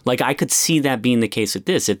is. Like I could see that being the case with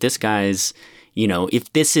this. If this guy's,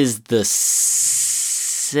 if this is the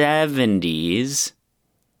 70s,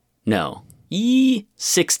 no, 60s,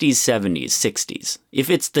 70s, 60s.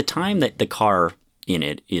 If it's the time that the car in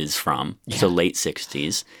it is from, so late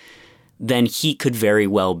 60s, then he could very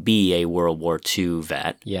well be a World War II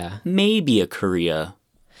vet. Yeah. Maybe a Korea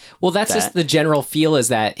Well, that's just the general feel is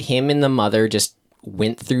that him and the mother just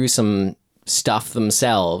went through some stuff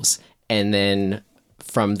themselves, and then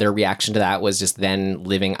from their reaction to that was just then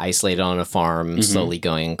living isolated on a farm, slowly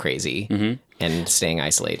going crazy and staying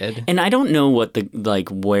isolated. And I don't know what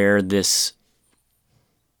where this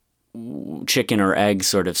chicken or egg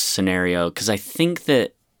sort of scenario, because I think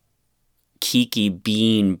that Kiki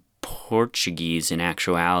being Portuguese in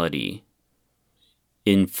actuality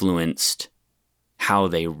influenced how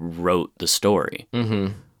they wrote the story,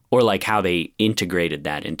 or like how they integrated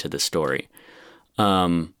that into the story.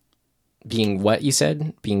 Being what you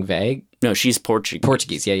said? Being vague? No, she's Portuguese.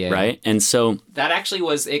 Portuguese, yeah. Right? And so that actually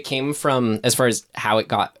it came from, as far as how it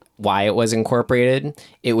got, why it was incorporated,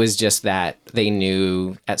 it was just that they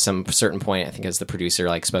knew at some certain point, I think as the producer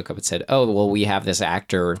spoke up and said, oh, well, we have this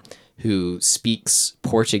actor who speaks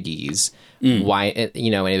Portuguese. Why, and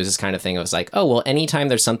it was this kind of thing. It was like, oh, well, anytime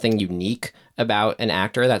there's something unique about an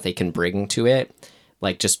actor that they can bring to it,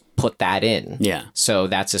 just put that in. Yeah. So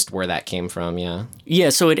that's just where that came from, yeah. Yeah,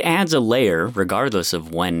 so it adds a layer, regardless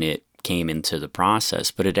of when it came into the process,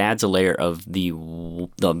 but it adds a layer of the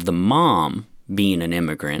mom being an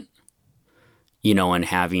immigrant, and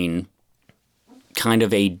having kind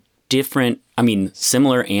of a different,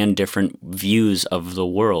 similar and different views of the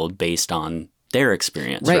world based on their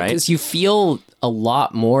experience, right? Because you feel a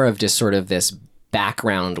lot more of just sort of this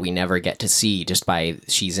background we never get to see just by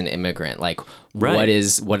she's an immigrant. What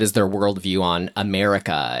is their worldview on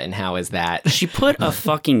America, and how is that? She put a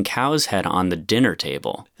fucking cow's head on the dinner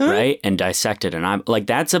table, right? And dissected, and I'm like,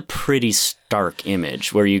 that's a pretty stark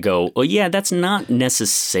image where you go, well, yeah, that's not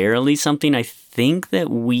necessarily something I think that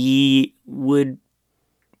we would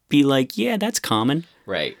be like, yeah, that's common.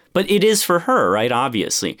 Right. But it is for her, right?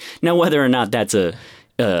 Obviously. Now, whether or not that's a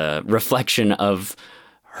reflection of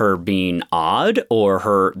her being odd or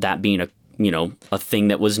her that being a thing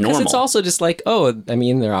that was normal. Because it's also just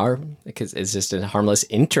because it's just a harmless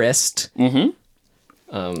interest.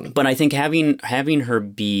 But I think having her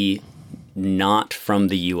be not from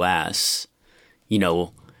the U.S.,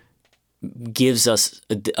 gives us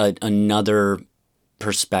another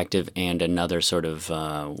perspective and another sort of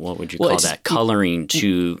what would you call that, coloring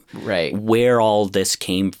to where all this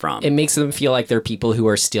came from. It makes them feel like they're people who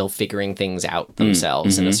are still figuring things out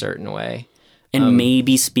themselves in a certain way, and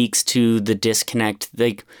maybe speaks to the disconnect.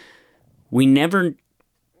 We never,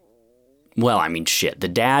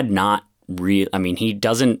 the dad not real. He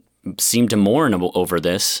doesn't seem to mourn over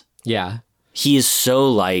this. Yeah, he is so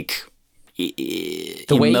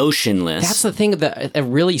emotionless. That's the thing that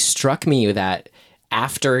really struck me, that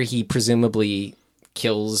after he presumably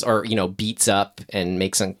kills or, beats up and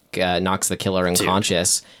knocks the killer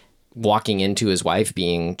unconscious, walking into his wife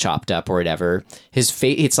being chopped up or whatever, his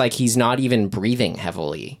face, it's like he's not even breathing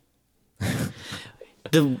heavily.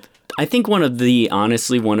 I think one of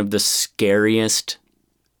the scariest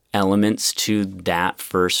elements to that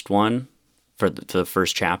first one, for the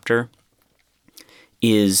first chapter,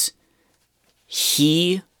 is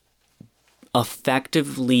he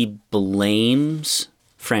effectively blames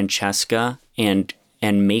Francesca and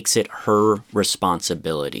makes it her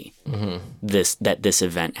responsibility that this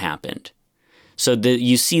event happened. So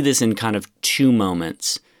you see this in kind of two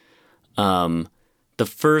moments. The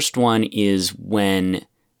first one is when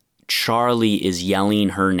Charlie is yelling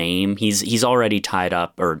her name. He's already tied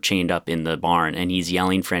up or chained up in the barn, and he's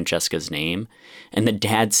yelling Francesca's name. And the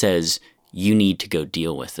dad says, "You need to go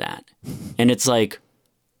deal with that." And it's like,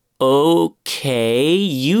 okay,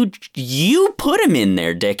 you put him in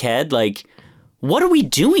there, dickhead. Like, what are we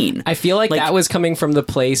doing? I feel like that was coming from the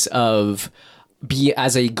place of,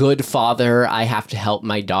 as a good father, I have to help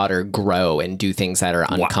my daughter grow and do things that are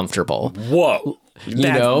uncomfortable. Whoa.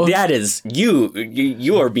 That is,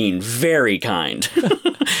 you are being very kind.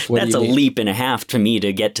 That's a leap and a half to me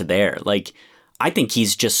to get to there. Like, I think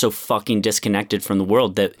he's just so fucking disconnected from the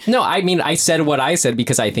world that... No, I mean, I said what I said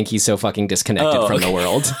because I think he's so fucking disconnected from the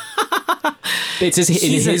world. It's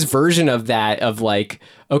his version of that, of like,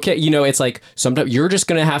 okay, it's like, sometimes you're just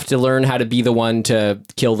going to have to learn how to be the one to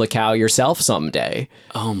kill the cow yourself someday.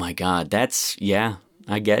 Oh my God,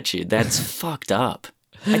 I get you. That's fucked up.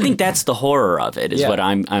 I think that's the horror of it, is what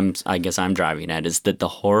I guess I'm driving at, is that the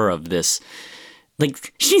horror of this,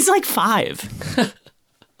 like, she's like 5.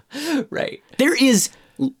 Right. There is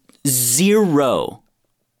zero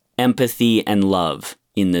empathy and love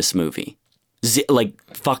in this movie.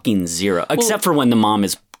 Fucking zero. Except for when the mom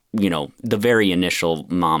is, the very initial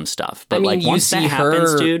mom stuff. But once that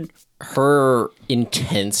happens, dude... Her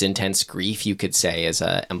intense grief, you could say, is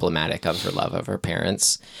emblematic of her love of her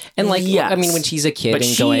parents. And yes. I mean, when she's a kid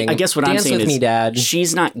going, I guess what I'm saying with me, is, Dad.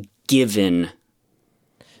 She's not given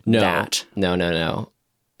that. No.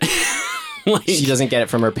 She doesn't get it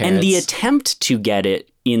from her parents. And the attempt to get it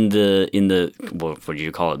in the what do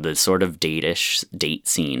you call it? The sort of date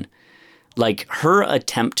scene. Like, her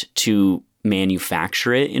attempt to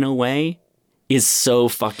manufacture it in a way is so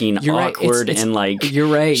fucking awkward. Right. And like, you're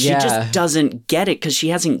right. She just doesn't get it because she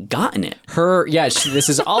hasn't gotten it. This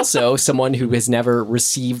is also someone who has never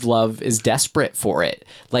received love, is desperate for it.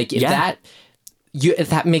 Like, if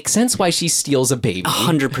that makes sense why she steals a baby.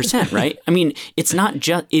 100%, right? I mean, it's not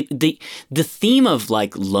just the theme of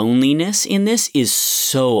like loneliness in this is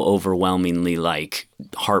so overwhelmingly like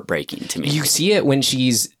heartbreaking to me. You see it when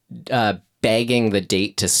she's begging the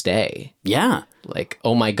date to stay. Yeah. Like,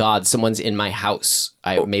 oh my God, someone's in my house.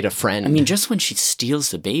 I made a friend. I mean, just when she steals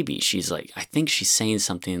the baby, she's like, I think she's saying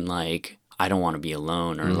something like, I don't want to be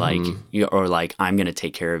alone, or like, I'm going to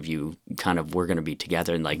take care of you, kind of, we're going to be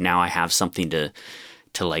together. And like, now I have something to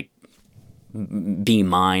like be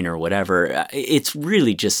mine or whatever. It's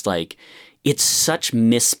really just like, it's such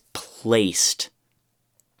misplaced,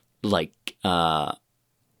 like,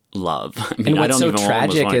 love. I mean, and what's so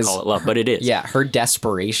tragic is, call it love, but it is. Yeah, her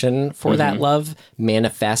desperation for that love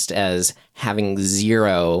manifests as having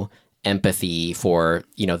zero empathy for,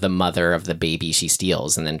 the mother of the baby she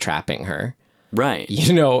steals and then trapping her. Right.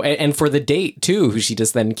 And for the date too, who she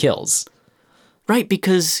just then kills. Right,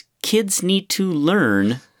 because kids need to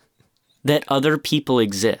learn that other people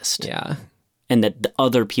exist. Yeah. And that the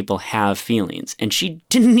other people have feelings, and she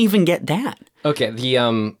didn't even get that. Okay,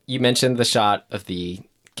 you mentioned the shot of the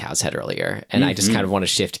cow's head earlier, and I just kind of want to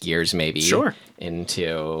shift gears maybe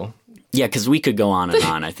into... Yeah, because we could go on and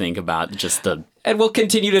on, I think, about just the... And we'll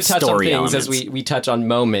continue to touch on things elements. as we touch on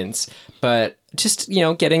moments, but just,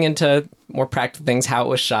 getting into more practical things, how it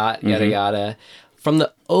was shot, yada, yada. From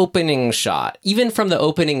the opening shot, even from the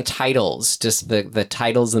opening titles, just the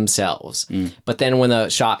titles themselves. But then when the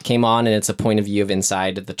shot came on and it's a point of view of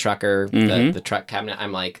inside the trucker, the truck cabinet,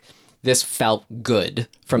 I'm like, this felt good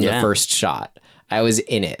from the first shot. I was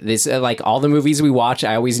in it. This, like all the movies we watch,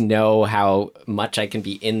 I always know how much I can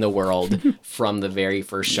be in the world from the very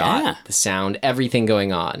first shot. Yeah. The sound, everything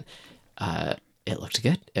going on. It looked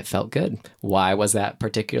good. It felt good. Why was that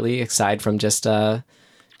particularly, aside from just, all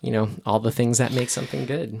the things that make something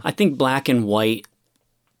good? I think black and white,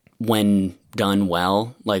 when done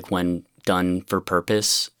well, like when done for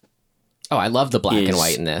purpose. Oh, I love the black and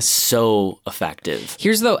white in this. So effective.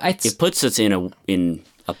 It puts us in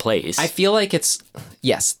a place. I feel like it's,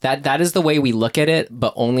 yes, that is the way we look at it,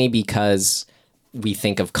 but only because we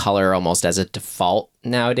think of color almost as a default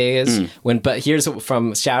nowadays. But here's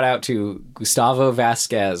from shout out to Gustavo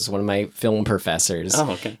Vasquez, one of my film professors.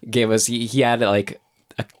 Oh, okay. Gave us, he had like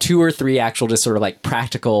 2 or 3 actual just sort of like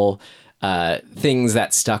practical things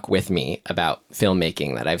that stuck with me about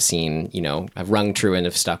filmmaking that I've seen, you know, have rung true and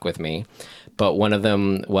have stuck with me. But one of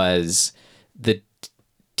them was the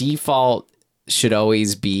default should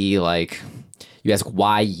always be like, you ask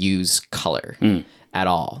why use color at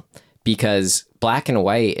all? Because black and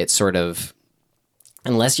white, it's sort of,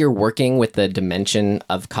 unless you're working with the dimension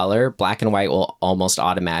of color, black and white will almost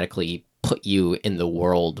automatically put you in the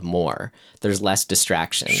world more. There's less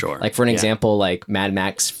distraction. Sure. Like for an example, like Mad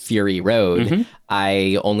Max Fury Road,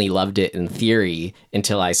 I only loved it in theory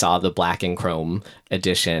until I saw the black and chrome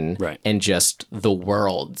edition, and just the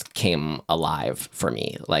world came alive for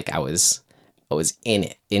me. Like I was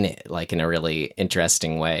in it, like in a really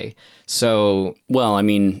interesting way. So, well, I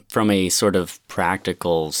mean, from a sort of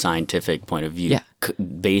practical scientific point of view,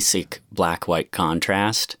 basic black-white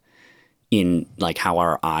contrast in like how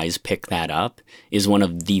our eyes pick that up is one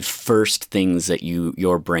of the first things that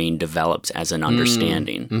your brain develops as an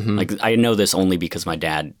understanding. Like I know this only because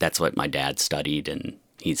that's what my dad studied, and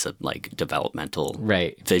he's a like developmental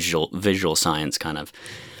visual science kind of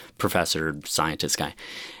professor, scientist guy.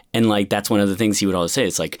 And like that's one of the things he would always say.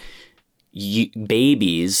 It's like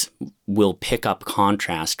babies will pick up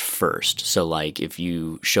contrast first. So like if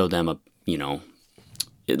you show them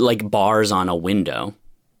like bars on a window,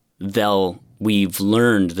 we've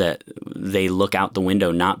learned that they look out the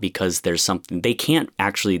window not because there's something they can't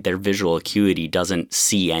actually, their visual acuity doesn't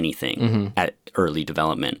see anything at early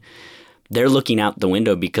development. They're looking out the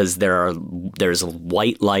window because there's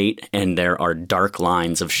white light and there are dark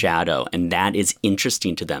lines of shadow, and that is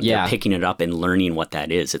interesting to them. They're picking it up and learning what that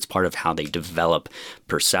is. It's part of how they develop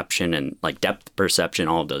perception and like depth perception,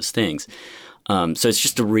 all of those things. So it's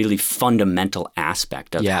just a really fundamental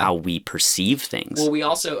aspect of how we perceive things. Well, we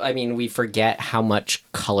also, I mean, we forget how much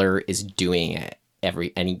color is doing it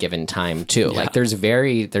any given time too. Like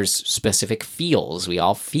there's specific feels we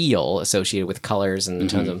all feel associated with colors and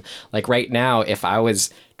tones of, like right now, if I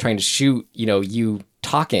was trying to shoot, you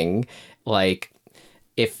talking, like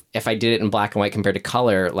if I did it in black and white compared to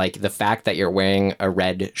color, like the fact that you're wearing a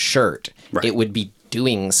red shirt, it would be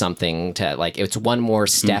doing something to like, it's one more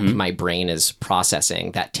step my brain is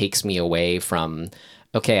processing that takes me away from,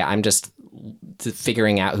 okay, I'm just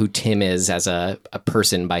figuring out who Tim is as a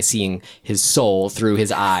person by seeing his soul through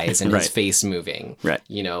his eyes and his face moving.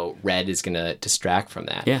 Red is going to distract from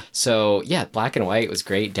that. Yeah. So yeah, black and white was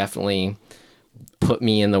great. Definitely put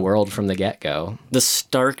me in the world from the get-go. The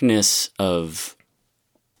starkness of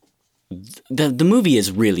the movie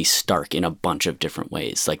is really stark in a bunch of different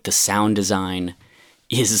ways. Like the sound design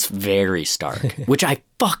is very stark, which I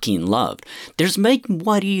fucking loved. There's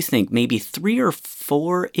what do you think? Maybe 3 or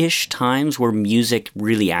 4-ish times where music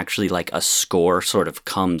really actually like a score sort of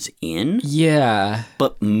comes in. Yeah.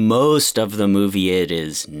 But most of the movie, it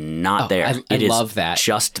is not there. I love that.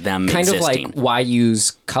 Just them kind existing. Of like, why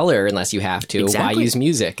use color unless you have to? Exactly. Why use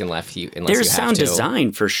music unless you have to? There's sound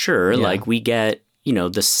design for sure. Yeah. Like we get,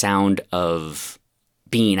 the sound of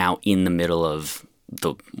being out in the middle of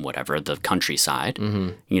the countryside.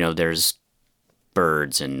 There's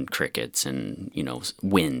birds and crickets and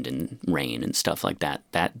wind and rain and stuff like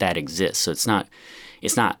that exists. So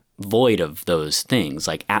it's not void of those things.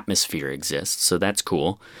 Like atmosphere exists, so that's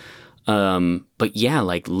cool. But yeah,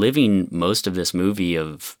 like living most of this movie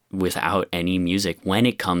without any music, when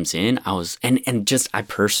it comes in, I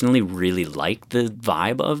personally really like the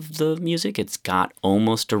vibe of the music. It's got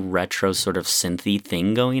almost a retro sort of synthy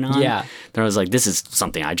thing going on. Yeah. That I was like, this is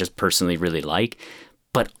something I just personally really like.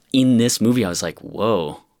 But in this movie, I was like,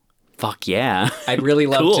 whoa, fuck yeah. I'd really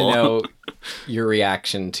love to know your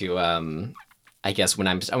reaction to, I guess when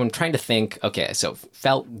I'm trying to think, okay, so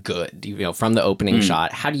felt good, from the opening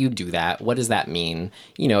shot. How do you do that? What does that mean?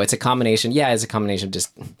 It's a combination. Yeah, it's a combination of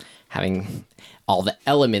just having all the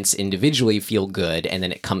elements individually feel good, and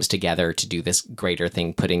then it comes together to do this greater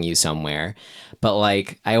thing, putting you somewhere. But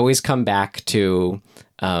like, I always come back to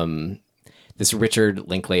this Richard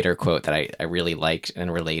Linklater quote that I really liked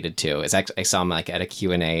and related to. Is actually, I saw him like at a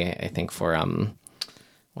Q&A, I think for I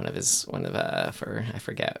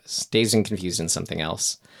forget, it was Dazed and Confused and something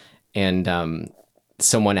else. And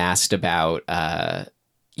someone asked about, how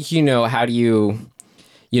do you,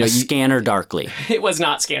 Scanner Darkly. It was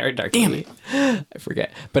not Scanner Darkly. Damn it. I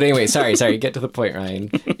forget. But anyway, sorry, get to the point,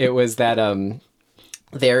 Ryan. It was that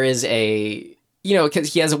there is a,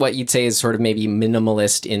 because he has what you'd say is sort of maybe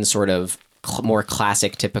minimalist in sort of more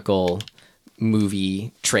classic, typical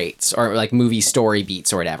movie traits or like movie story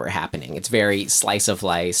beats or whatever happening. It's very slice of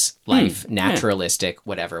life, naturalistic,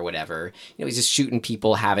 whatever. You know, he's just shooting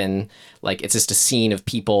people having like, it's just a scene of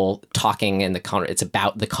people talking and it's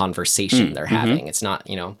about the conversation they're having. It's not,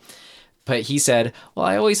 you know, but he said, well,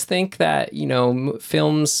 I always think that, you know,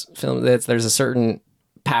 film that there's a certain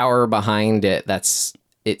power behind it.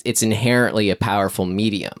 It's inherently a powerful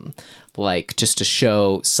medium. Like just to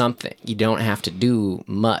show something, you don't have to do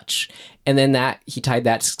much. And then he tied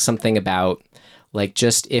that to something about like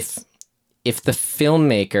just if the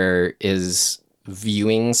filmmaker is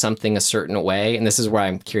viewing something a certain way, and this is where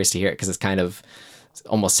I'm curious to hear it because it's kind of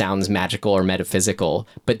almost sounds magical or metaphysical,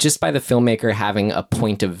 but just by the filmmaker having a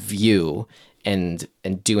point of view and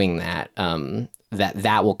doing that,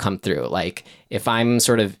 that will come through. Like if I'm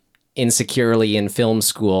sort of insecurely in film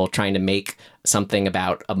school trying to make something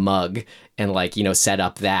about a mug and like, you know, set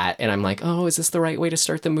up that, and I'm like, oh, is this the right way to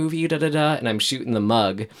start the movie, and I'm shooting the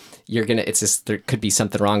mug, it's just, there could be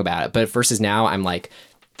something wrong about it. But versus now I'm like,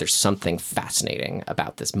 there's something fascinating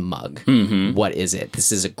about this mug. What is it?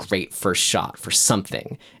 This is a great first shot for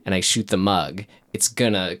something, and I shoot the mug, it's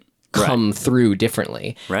gonna come through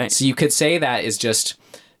differently. Right. So you could say that is just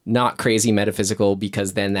not crazy metaphysical,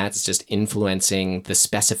 because then that's just influencing the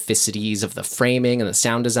specificities of the framing and the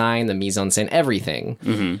sound design, the mise en scène,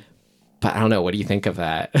 everything. But I don't know. What do you think of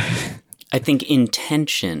that? I think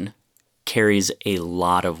intention carries a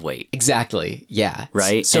lot of weight. Exactly. Yeah.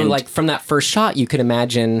 Right. So like from that first shot, you could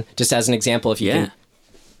imagine, just as an example, if you can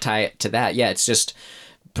tie it to that. Yeah. It's just,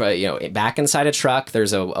 you know, back inside a truck,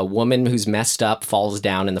 there's a woman who's messed up, falls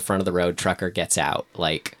down in the front of the road, trucker gets out.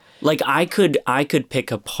 Like I could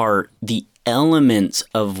pick apart the elements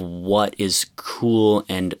of what is cool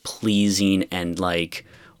and pleasing and like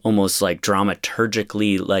almost like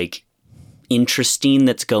dramaturgically like interesting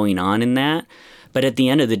that's going on in that. But at the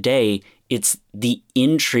end of the day, it's the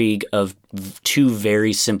intrigue of two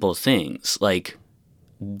very simple things, like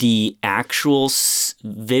the actual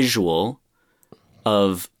visual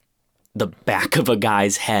of the back of a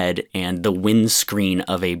guy's head and the windscreen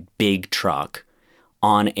of a big truck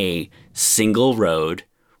on a single road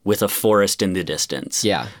with a forest in the distance.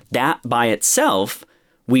 Yeah. That by itself,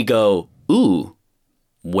 we go, ooh,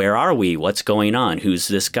 where are we? What's going on? Who's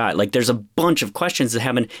this guy? Like, there's a bunch of questions that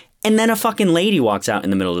happen, and then a fucking lady walks out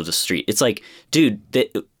in the middle of the street. It's like, dude,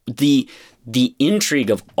 the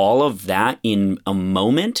intrigue of all of that in a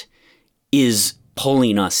moment is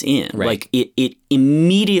pulling us in. Right. Like, it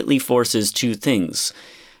immediately forces two things: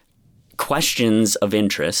 questions of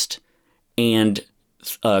interest and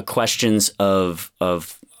questions of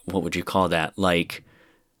what would you call that? Like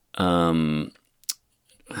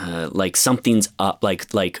something's up,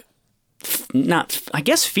 not, I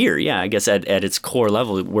guess fear. Yeah, I guess at its core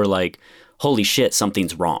level, we're like, holy shit,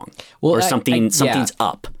 something's wrong, or something's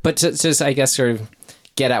up. But to just, I guess, sort of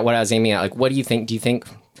get at what I was aiming at, like, what do you think? Do you think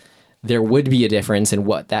there would be a difference, and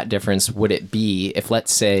what that difference would it be if,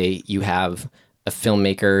 let's say, you have a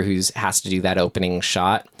filmmaker who has to do that opening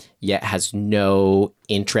shot, yet has no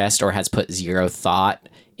interest or has put zero thought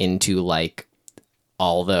into like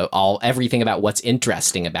everything about what's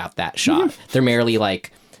interesting about that shot. They're merely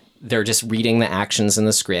like, they're just reading the actions in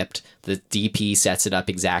the script. The DP sets it up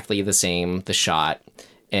exactly the same, the shot.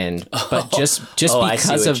 But just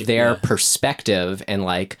because of their perspective and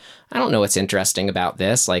like, I don't know what's interesting about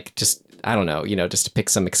this. Like, just, I don't know, just to pick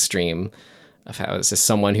some extreme of how is this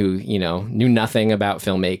someone who, knew nothing about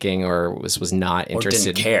filmmaking or was not interested.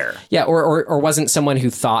 Or didn't care. Yeah. Or wasn't someone who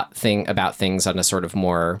thought about things on a sort of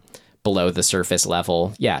more below the surface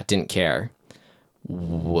level. Yeah. Didn't care.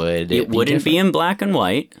 Would it wouldn't be in black and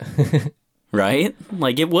white, right?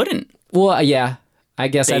 Like, it wouldn't. Well, yeah, I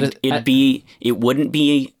guess it wouldn't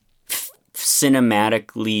be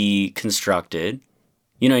cinematically constructed.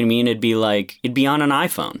 You know what I mean? It'd be on an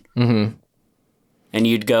iPhone. Mm-hmm. And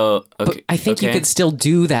you'd go, okay. But I think you could still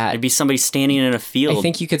do that. It'd be somebody standing in a field. I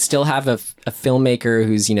think you could still have a filmmaker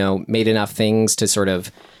who's, made enough things to sort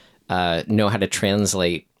of know how to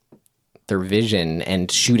translate their vision and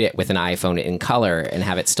shoot it with an iPhone in color and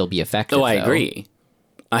have it still be effective. Oh, I agree.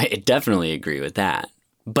 I definitely agree with that.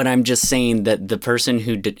 But I'm just saying that the person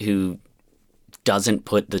who doesn't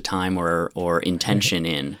put the time or intention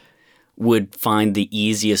in would find the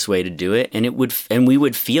easiest way to do it, and we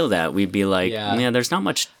would feel that. We'd be like, yeah, there's not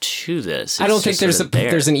much to this. I don't think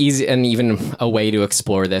there's an easy and even a way to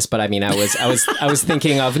explore this, but I mean, I was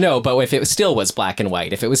thinking of but if it still was black and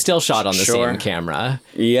white, if it was still shot on the same camera.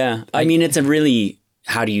 Yeah. I mean, it's a really,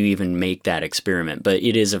 how do you even make that experiment? But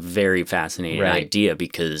it is a very fascinating idea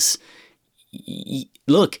because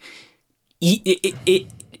look,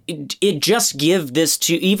 it just give this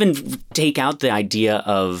to even take out the idea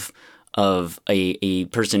of a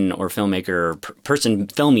person or filmmaker or person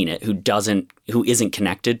filming it who isn't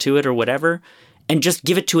connected to it or whatever, and just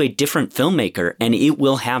give it to a different filmmaker and it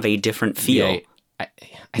will have a different feel. I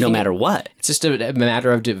no matter what. It's just a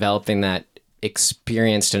matter of developing that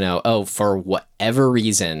experience to know, oh, for whatever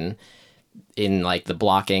reason in like the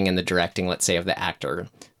blocking and the directing, let's say, of the actor,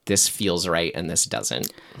 this feels right and this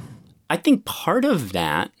doesn't. I think part of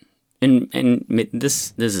that, and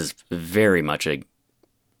this is very much a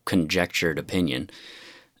conjectured opinion,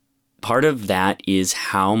 part of that is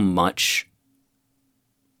how much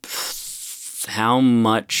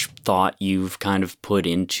thought you've kind of put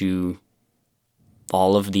into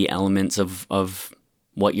all of the elements of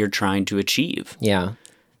what you're trying to achieve. Yeah.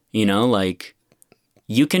 You know, like,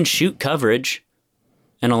 you can shoot coverage,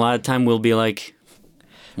 and a lot of time we'll be like,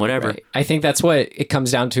 whatever. Right. I think that's what it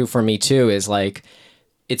comes down to for me too, is like,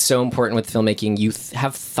 it's so important with filmmaking. You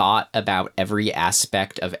have thought about every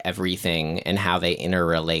aspect of everything and how they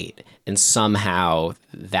interrelate. And somehow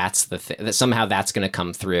that's somehow that's going to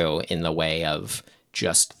come through in the way of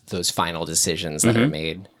just those final decisions that are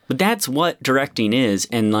made. But that's what directing is.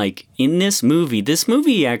 And like in this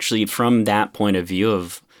movie actually, from that point of view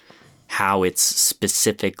of how it's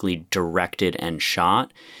specifically directed and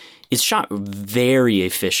shot, it's shot very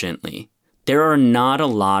efficiently. There are not a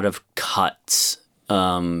lot of cuts.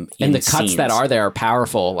 And the cuts that are there are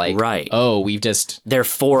powerful. Like, right. Oh, they're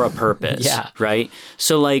for a purpose. Yeah. Right.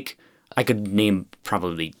 So like, I could name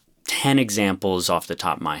probably 10 examples off the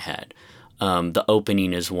top of my head. The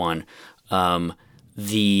opening is one. When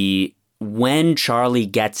Charlie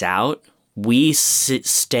gets out, we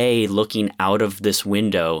stay looking out of this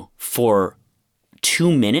window for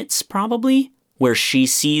 2 minutes probably, where she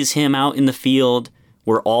sees him out in the field.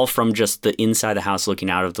 We're all from just the inside the house looking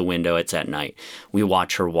out of the window. It's at night. We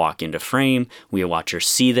watch her walk into frame. We watch her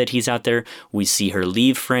see that he's out there. We see her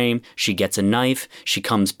leave frame. She gets a knife. She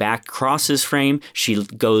comes back, crosses frame. She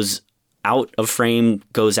goes out of frame,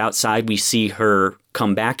 goes outside. We see her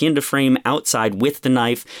come back into frame outside with the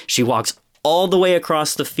knife. She walks all the way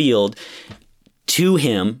across the field to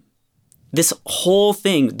him. This whole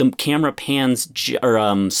thing, the camera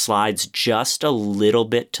slides just a little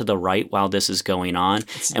bit to the right while this is going on.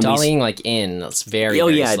 It's dollying it's very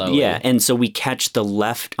slowly. Yeah. And so we catch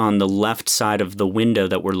on the left side of the window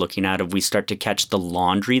that we're looking out of, we start to catch the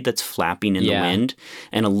laundry that's flapping in the wind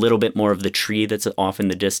and a little bit more of the tree that's off in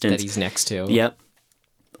the distance. That he's next to. Yep.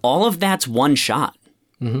 All of that's one shot.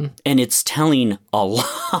 Mm-hmm. And it's telling a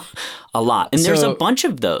lot. And there's a bunch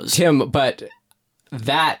of those. Tim, but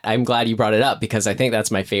that, I'm glad you brought it up, because I think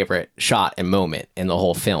that's my favorite shot and moment in the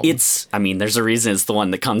whole film. There's a reason it's the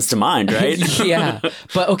one that comes to mind, right? Yeah.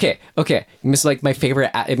 But okay. It's like my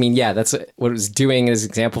favorite. I mean, yeah, that's what it was doing as an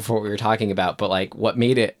example for what we were talking about. But like what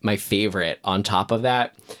made it my favorite on top of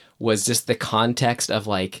that was just the context of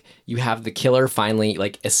like, you have the killer finally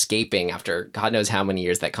like escaping after God knows how many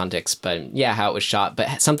years, that context, but yeah, how it was shot,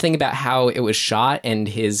 but something about how it was shot and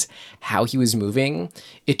how he was moving,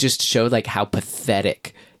 it just showed like how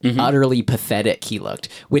pathetic, utterly pathetic he looked,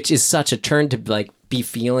 which is such a turn to like be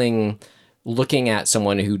feeling, looking at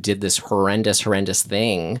someone who did this horrendous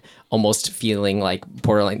thing, almost feeling like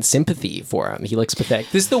borderline sympathy for him. He looks pathetic.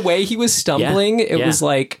 This is the way he was stumbling. It was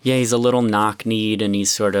like... Yeah, he's a little knock-kneed and he's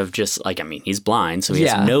sort of just like, he's blind, so he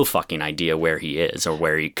has no fucking idea where he is or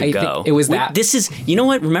where he could go. It was that... This is... You know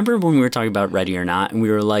what? Remember when we were talking about Ready or Not and we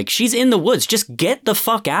were like, she's in the woods. Just get the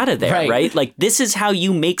fuck out of there, right? Like, this is how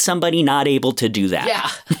you make somebody not able to do that. Yeah.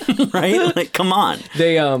 Right? Like, come on.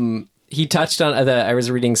 He touched on I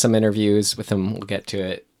was reading some interviews with him. We'll get to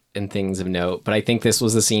it and things of note, but I think this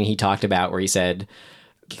was the scene he talked about where he said,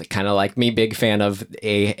 kind of like me, big fan of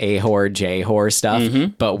a horror, J horror stuff,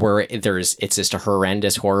 but where it's just a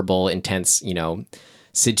horrendous, horrible, intense,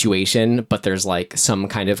 situation, but there's like some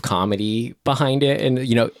kind of comedy behind it. And,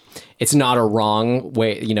 it's not a wrong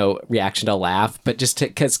way, reaction to laugh, but just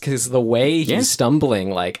because the way he's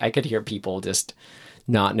stumbling, like I could hear people just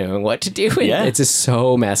not knowing what to do. It's just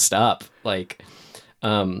so messed up. Like,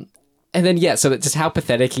 and then, so just how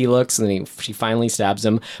pathetic he looks. And then she finally stabs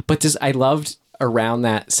him. But just, I loved around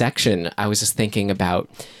that section, I was just thinking about,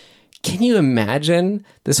 can you imagine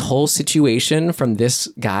this whole situation from this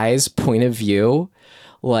guy's point of view?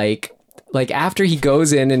 Like after he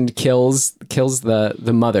goes in and kills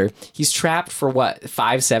the mother, he's trapped for what,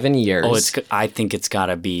 5-7 years? Oh, I think it's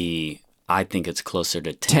closer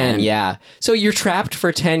to 10. 10, yeah. So you're trapped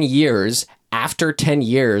for 10 years after 10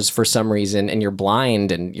 years for some reason, and you're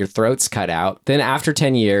blind and your throat's cut out, then after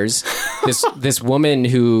 10 years, this woman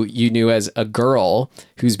who you knew as a girl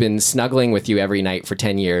who's been snuggling with you every night for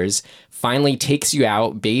 10 years finally takes you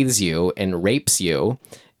out, bathes you, and rapes you.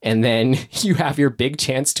 And then you have your big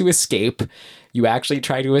chance to escape. You actually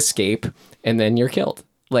try to escape, and then you're killed.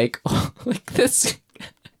 Like this.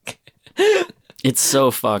 It's so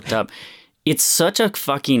fucked up. It's such a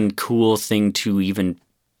fucking cool thing to even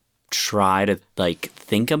try to like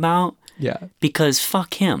think about. Yeah. Because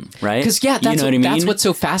fuck him, right? Because that's you know what I mean? That's what's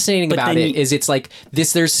so fascinating about it is it's like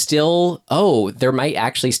this. There's still there might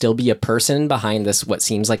actually still be a person behind this. What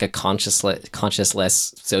seems like a conscienceless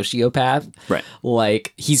sociopath, right?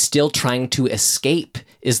 Like he's still trying to escape.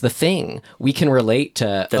 Is the thing we can relate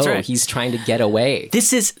to? That's right. He's trying to get away.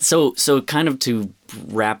 This is so kind of to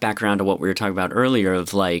wrap back around to what we were talking about earlier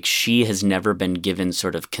of like she has never been given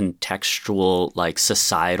sort of contextual like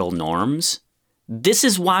societal norms. This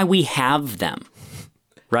is why we have them,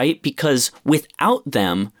 right? Because without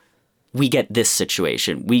them, we get this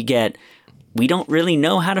situation. We don't really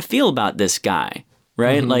know how to feel about this guy,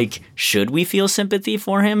 right? Mm-hmm. Like, should we feel sympathy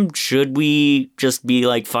for him? Should we just be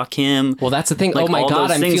like, fuck him? Well, that's the thing. Like, oh my God,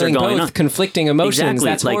 I'm feeling both conflicting emotions. Exactly.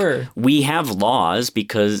 That's like, horror. We have laws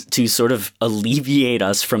because to sort of alleviate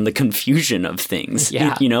us from the confusion of things,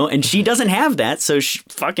 yeah. you know? And she doesn't have that, so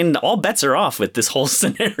fucking all bets are off with this whole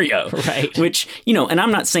scenario. Right. Which, you know, and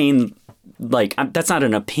I'm not saying, like, that's not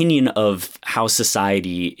an opinion of how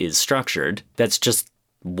society is structured. That's just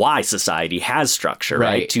why society has structure,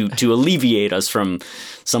 right? To alleviate us from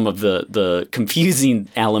some of the confusing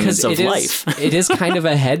elements of life. It is kind of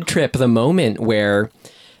a head trip, the moment where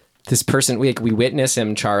this person, we witness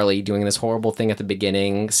him, Charlie, doing this horrible thing at the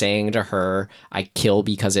beginning, saying to her, I kill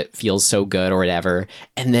because it feels so good or whatever.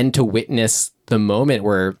 And then to witness the moment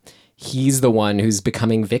where he's the one who's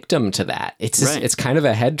becoming victim to that. It's just, It's kind of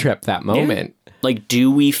a head trip, that moment. Yeah. Like,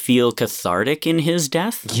 do we feel cathartic in his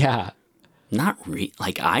death? Yeah. Not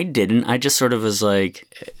like I didn't. I just sort of was like,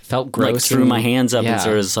 it felt gross. Like threw my hands up and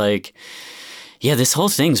sort of was like, yeah, this whole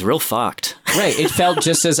thing's real fucked. Right. It felt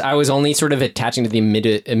just as I was only sort of attaching to the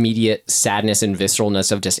immediate sadness and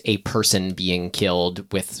visceralness of just a person being killed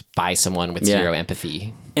by someone with zero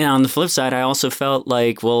empathy. And on the flip side, I also felt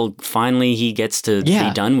like, well, finally he gets to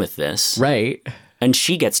be done with this. Right. And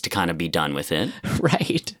she gets to kind of be done with it.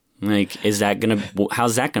 Right. Like, how's that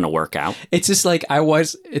gonna work out? It's just like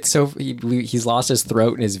he's lost his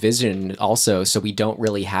throat and his vision also, so we don't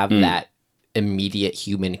really have that immediate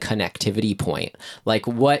human connectivity point. Like,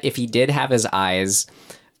 what if he did have his eyes?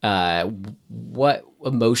 What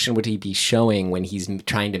emotion would he be showing when he's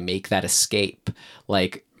trying to make that escape?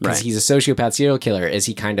 Like, because he's a sociopath serial killer, is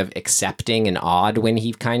he kind of accepting and awed when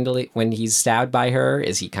he's stabbed by her?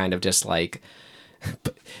 Is he kind of just like?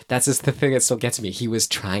 But that's just the thing that still gets me. He was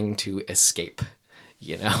trying to escape,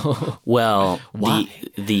 you know? Well, why?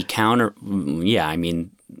 The counter, yeah, I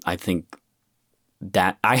mean, I think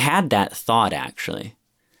that I had that thought actually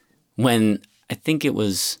when I think it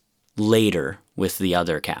was later with the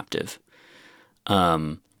other captive.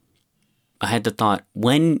 I had the thought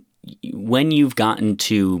when you've gotten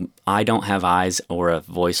to I don't have eyes or a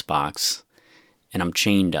voice box and I'm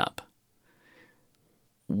chained up.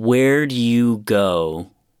 Where do you go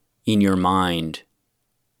in your mind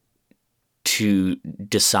to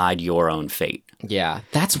decide your own fate? Yeah,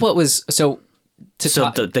 that's what was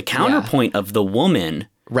the counterpoint of the woman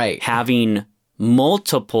having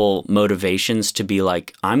multiple motivations to be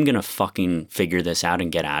like, I'm gonna fucking figure this out and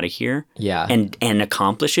get out of here. Yeah, and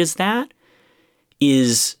accomplishes that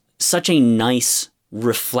is such a nice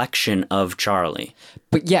reflection of Charlie.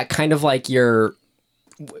 But yeah, kind of like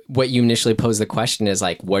what you initially posed the question is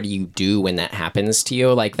like, what do you do when that happens to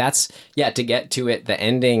you? Like, that's, to get to it, the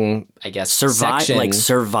ending, I guess, section. Like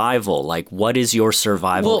survival. Like, what is your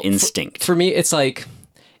survival instinct? For me, it's like,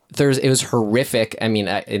 it was horrific. I mean,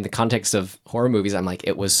 in the context of horror movies, I'm like,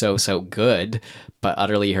 it was so good, but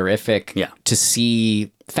utterly horrific to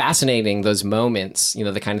see. Fascinating, those moments, you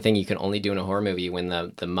know, the kind of thing you can only do in a horror movie when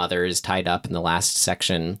the mother is tied up in the last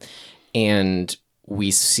section and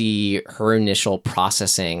we see her initial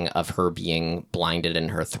processing of her being blinded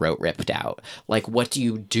and her throat ripped out. Like, what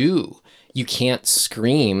do? You can't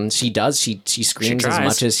scream. She does. She screams as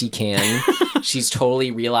much as she can. She's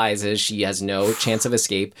totally realizes she has no chance of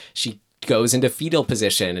escape. She goes into fetal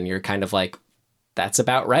position and you're kind of like, that's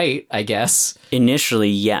about right, I guess. Initially,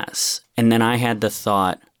 yes. And then I had the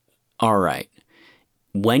thought, all right,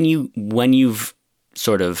 when you've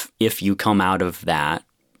sort of, if you come out of that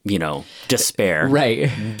despair. Right.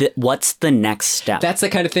 What's the next step? That's the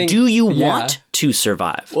kind of thing. Do you want to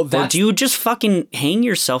survive? Well, or do you just fucking hang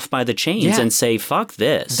yourself by the chains and say, fuck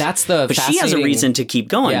this? That's the But she has a reason to keep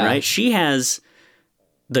going, right? She has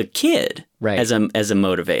the kid as a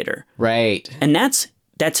motivator. Right. And that's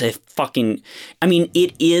a fucking, I mean,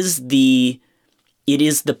 it is the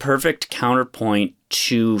perfect counterpoint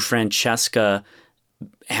to Francesca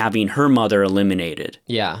having her mother eliminated.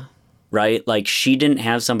 Yeah. Right? Like, she didn't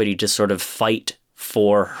have somebody to sort of fight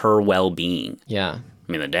for her well-being. Yeah.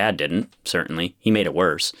 I mean, the dad didn't, certainly. He made it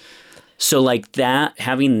worse. So, like, that,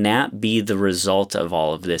 having that be the result of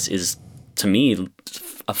all of this is, to me,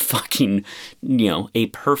 a fucking, a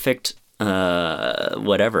perfect,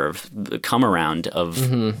 whatever, come around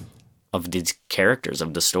of these characters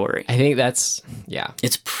of the story. I think that's, yeah.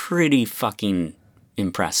 It's pretty fucking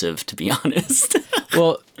impressive, to be honest.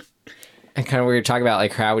 Well, and kind of we were talking about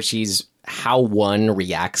like how one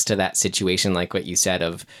reacts to that situation, like what you said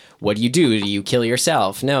of what do? Do you kill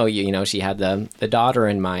yourself? No, she had the daughter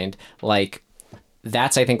in mind. Like,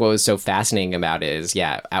 that's, I think, what was so fascinating about it is,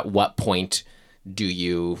 at what point do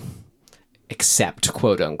you accept,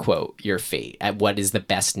 quote unquote, your fate? At what is the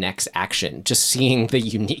best next action? Just seeing the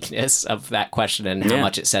uniqueness of that question and how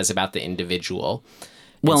much it says about the individual.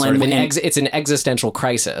 Well, it's an existential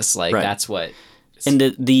crisis. Like, that's what. And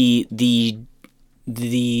the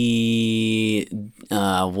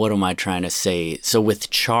what am I trying to say? So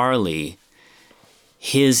with Charlie,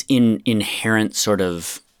 his inherent sort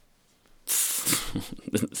of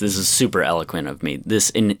this is super eloquent of me.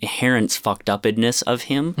 This inherent fucked upness of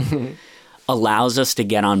him allows us to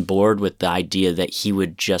get on board with the idea that he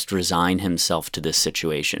would just resign himself to this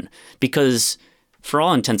situation, because for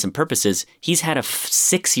all intents and purposes, he's had a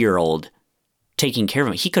 6-year-old taking care of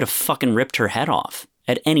him. He could have fucking ripped her head off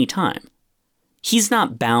at any time. He's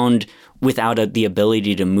not bound without the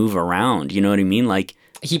ability to move around. You know what I mean? Like,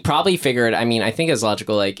 he probably figured, I mean, I think it's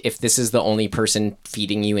logical, like, if this is the only person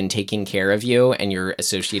feeding you and taking care of you and you're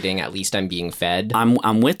associating, at least I'm being fed.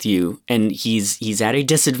 I'm with you. And he's at a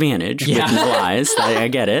disadvantage with no eyes. I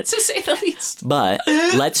get it. To say the least. But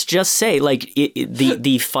let's just say, like,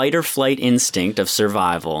 the fight or flight instinct of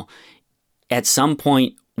survival at some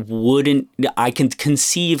point I can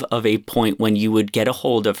conceive of a point when you would get a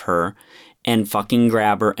hold of her and fucking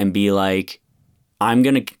grab her and be like, I'm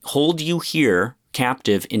going to hold you here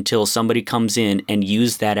captive until somebody comes in and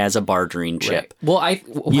use that as a bartering chip. Well,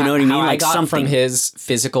 you know what I mean? How like, I got something from his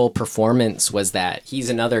physical performance was that he's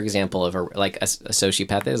another example of a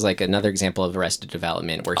sociopath is like another example of Arrested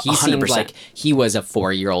Development, where he 100%. seemed like he was a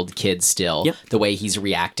 4-year-old kid still. Yep. The way he's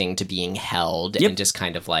reacting to being held and just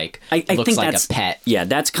kind of like I looks think like that's, a pet. Yeah,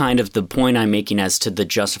 that's kind of the point I'm making as to the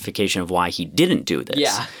justification of why he didn't do this.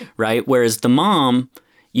 Yeah. Right? Whereas the mom,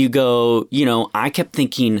 you go, I kept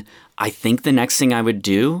thinking, I think the next thing I would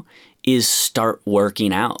do is start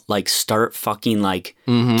working out. Like, start fucking, like,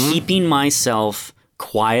 keeping myself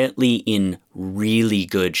quietly in really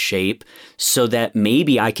good shape so that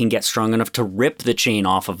maybe I can get strong enough to rip the chain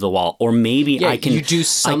off of the wall. Or maybe I can do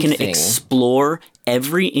something. I can explore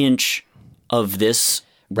every inch of this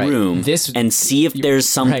room and see if there's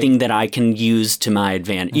something that I can use to my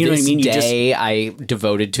advantage. You know what I mean? I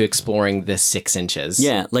devoted to exploring this 6 inches.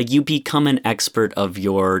 Yeah, like, you become an expert of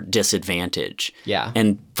your disadvantage. Yeah.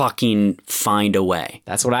 And fucking find a way.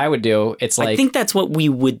 That's what I would do. It's like, I think that's what we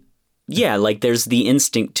would, like, there's the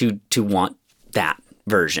instinct to want that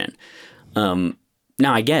version. Now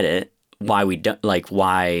I get it. Why we don't, like,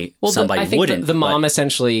 why somebody I think wouldn't. The mom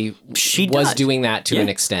essentially was doing that to an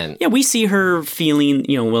extent. Yeah, we see her feeling,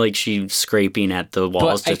 like she's scraping at the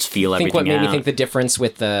walls to feel everything out. What made me think the difference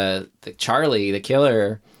with the Charlie, the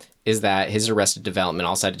killer, is that his Arrested Development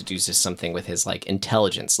also had to do just something with his, like,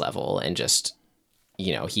 intelligence level, and just,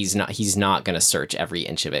 he's not going to search every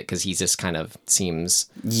inch of it, because he just kind of seems...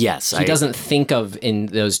 Yes. He doesn't think of in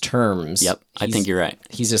those terms. Yep, I think you're right.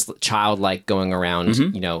 He's just childlike going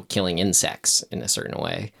around, killing insects in a certain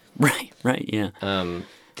way. Right, yeah.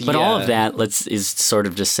 But all of that is sort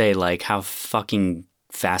of to say, like, how fucking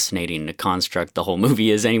fascinating to construct the whole movie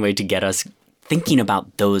is anyway, to get us thinking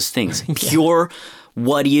about those things. Pure,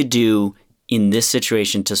 what do you do in this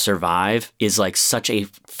situation to survive is, like, such a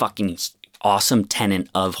fucking awesome tenet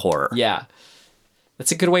of horror. Yeah.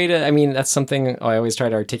 That's a good way to, I mean, that's something I always try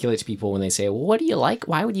to articulate to people when they say, well, what do you like?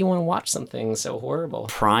 Why would you want to watch something so horrible?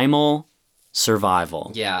 Primal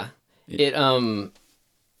survival. Yeah. It,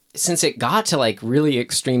 since it got to, like, really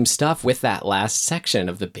extreme stuff with that last section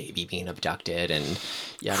of the baby being abducted and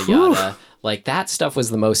yada yada, like, that stuff was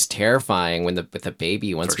the most terrifying with the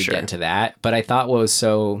baby once we get into that. But I thought what was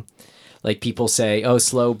so, like people say, oh,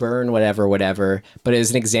 slow burn, whatever, but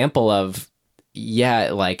as an example of,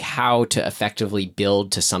 yeah, like how to effectively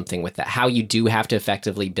build to something with that, how you do have to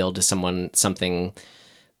effectively build to something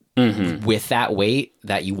with that weight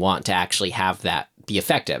that you want to actually have that be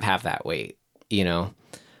effective, have that weight, you know,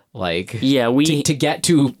 like to get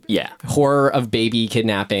to horror of baby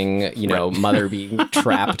kidnapping, you know, mother being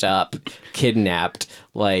trapped up, kidnapped,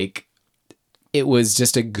 like it was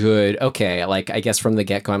just a good, okay, like I guess from the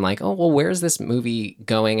get-go I'm like, oh, well, where's this movie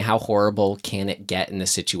going? How horrible can it get in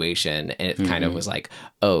this situation? And it kind of was like,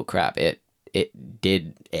 oh crap, it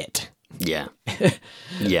did it. Yeah.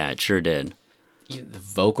 Yeah, it sure did. The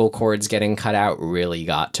vocal cords getting cut out really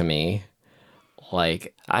got to me.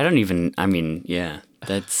 Like,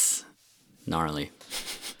 that's gnarly.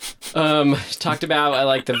 Talked about, I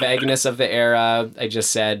like the vagueness of the era. I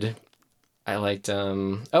just said I liked, it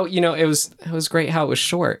was great how it was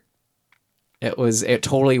short. It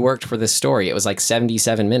totally worked for this story. It was like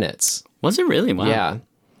 77 minutes. Was it really? Wow. Yeah.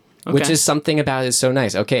 Okay. Which is something about it is so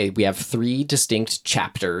nice. Okay, we have 3 distinct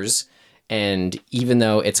chapters, and even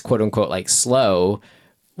though it's quote unquote like slow,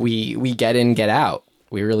 we get in, get out.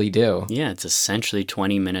 We really do. Yeah, it's essentially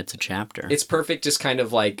 20 minutes a chapter. It's perfect, just kind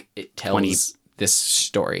of like it tells this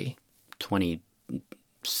story. 22.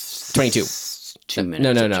 2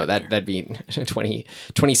 minutes. No. That'd be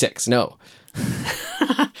 26. No.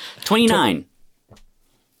 29.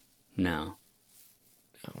 No.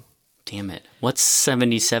 Damn it. What's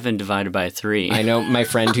 77 divided by 3? I know my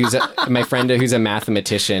friend who's a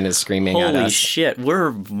mathematician is screaming at us. Holy shit,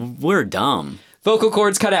 we're dumb. Vocal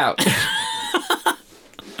cords cut out.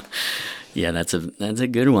 Yeah, that's a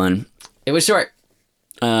good one. It was short.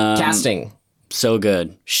 Casting. So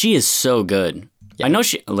good. She is so good. Yeah. I know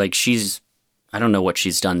she's I don't know what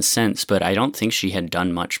she's done since, but I don't think she had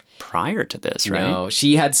done much prior to this, right? No,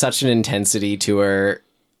 she had such an intensity to her.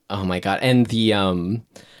 Oh my God. And the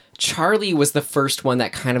Charlie was the first one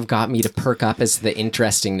that kind of got me to perk up as the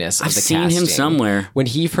interestingness of the casting. I've seen him somewhere. When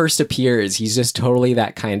he first appears, he's just totally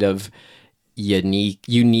that kind of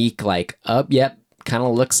unique like, yep, kind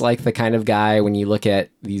of looks like the kind of guy when you look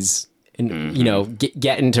at these, you know,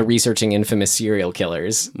 get into researching infamous serial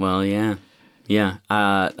killers. Well, yeah. Yeah,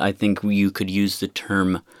 I think you could use the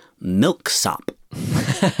term milksop.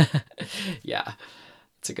 Yeah,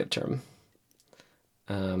 it's a good term.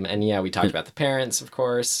 And yeah, we talked about the parents, of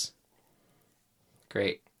course.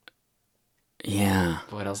 Great. Yeah.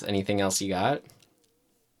 What else? Anything else you got?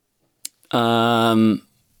 Oh,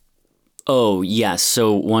 yeah.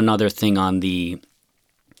 So one other thing on the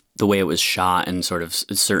way it was shot and sort of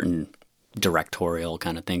certain directorial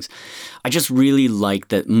kind of things. I just really like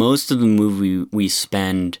that most of the movie we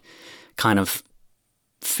spend kind of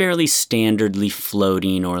fairly standardly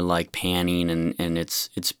floating or like panning, and it's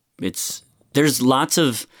there's lots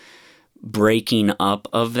of breaking up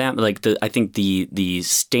of that. Like I think the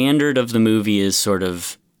standard of the movie is sort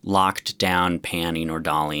of locked down panning or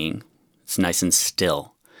dollying. It's nice and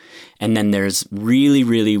still. And then there's really,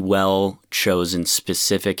 really well chosen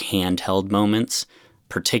specific handheld moments,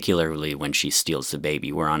 particularly when she steals the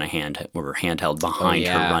baby. We're handheld behind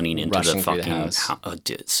her running into the fucking house. Oh,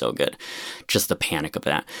 dude, it's so good. Just the panic of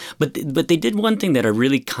that. But they did one thing that I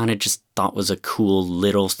really kind of just thought was a cool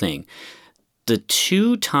little thing. The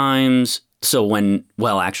 2 times,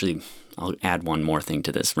 actually, I'll add one more thing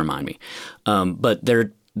to this, remind me.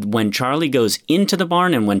 When Charlie goes into the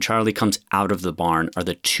barn and when Charlie comes out of the barn are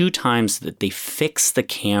the 2 times that they fix the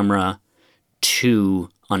camera to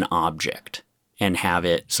an object and have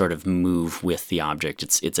it sort of move with the object.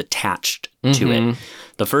 It's attached to it.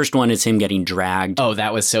 The first one is him getting dragged. Oh,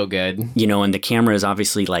 that was so good. You know, and the camera is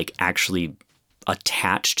obviously like actually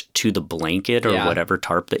attached to the blanket or whatever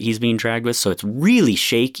tarp that he's being dragged with. So it's really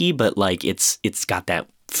shaky, but like it's got that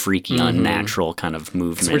freaky, unnatural kind of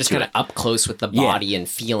movement. So we're just kind of up close with the body and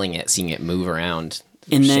feeling it, seeing it move around,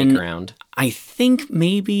 and shake then around. I think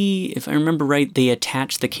maybe, if I remember right, they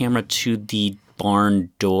attach the camera to the barn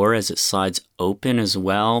door as it slides open as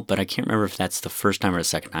well, but I can't remember if that's the first time or the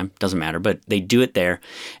second time. Doesn't matter, but they do it there.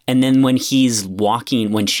 And then when she's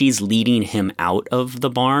leading him out of the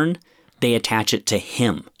barn, they attach it to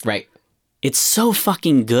him. Right. It's so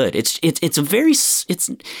fucking good. It's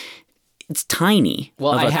tiny.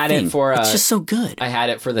 Well, I had it for it's just so good. I had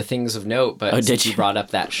it for the things of note, but since you brought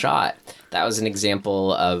up that shot, that was an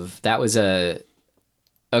example of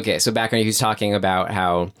okay, so background, he was talking about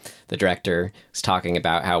how the director was talking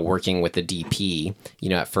about how working with the DP, you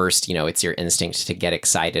know, at first, you know, it's your instinct to get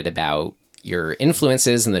excited about your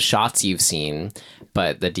influences and the shots you've seen,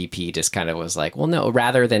 but the DP just kind of was like, well, no,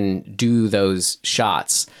 rather than do those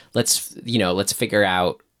shots, let's figure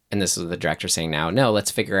out, and this is the director saying now, no,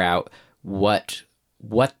 let's figure out what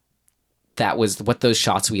that was, what those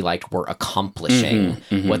shots we liked were accomplishing,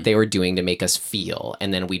 what they were doing to make us feel.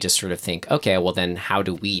 And then we just sort of think, okay, well then how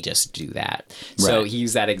do we just do that? Right. So he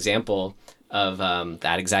used that example of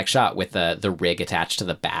that exact shot with the rig attached to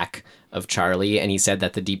the back of Charlie. And he said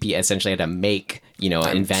that the DP essentially had to make,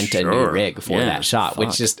 invent a new rig for that shot,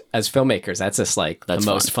 which just as filmmakers, that's just like the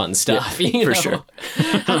most fun stuff. For sure.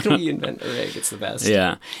 How can we invent a rig? It's the best.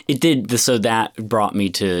 Yeah, it did. So that brought me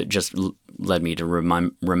to led me to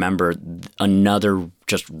remember another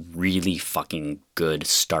just really fucking good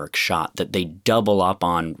Stark shot that they double up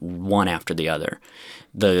on one after the other.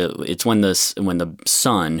 It's when the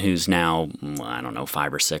son, who's now, I don't know,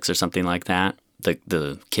 5 or 6 or something like that,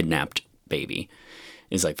 the kidnapped baby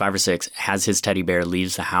is like 5 or 6, has his teddy bear,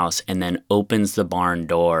 leaves the house, and then opens the barn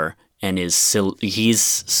door and he's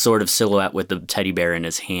sort of silhouette with the teddy bear in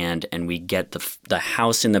his hand, and we get the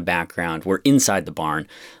house in the background. We're inside the barn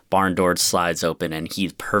door slides open, and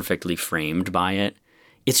he's perfectly framed by it.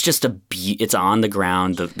 It's just it's on the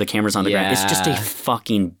ground. The camera's on the ground. It's just a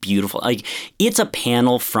fucking beautiful, like, it's a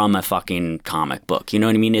panel from a fucking comic book. You know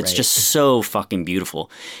what I mean? It's just so fucking beautiful.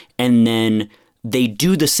 And then they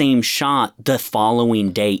do the same shot the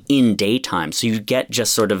following day in daytime. So you get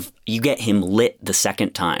him lit the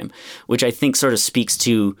second time, which I think sort of speaks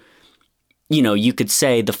to, you could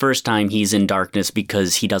say the first time he's in darkness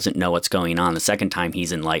because he doesn't know what's going on. The second time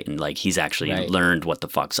he's enlightened, like he's actually learned what the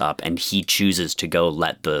fuck's up, and he chooses to go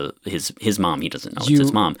let his mom, he doesn't know it's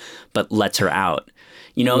his mom, but lets her out.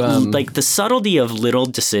 Like the subtlety of little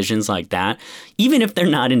decisions like that, even if they're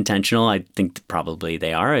not intentional, I think probably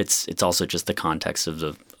they are. It's also just the context of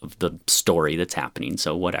the story that's happening.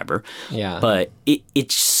 So whatever. Yeah. But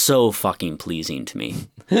it's so fucking pleasing to me.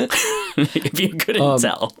 If you couldn't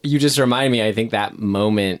tell. You just reminded me, I think that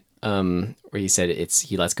moment where he said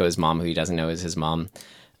he lets go his mom, who he doesn't know is his mom.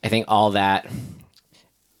 I think all that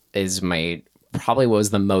is probably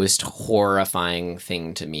was the most horrifying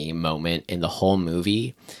thing to me moment in the whole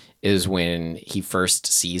movie, is when he first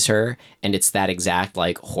sees her, and it's that exact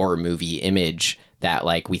like horror movie image that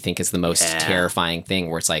like we think is the most terrifying thing,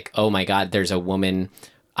 where it's like, oh my God, there's a woman,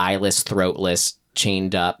 eyeless, throatless,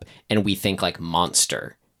 chained up, and we think like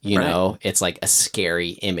monster. It's like a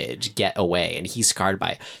scary image, get away, and he's scarred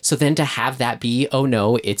by it. So then to have that be, oh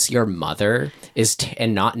no, it's your mother,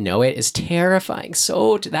 and not know it is terrifying.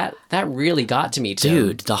 So that really got to me too.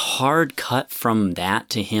 Dude, the hard cut from that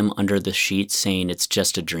to him under the sheets saying it's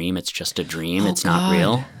just a dream, it's just a dream, it's not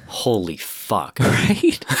real. Holy fuck.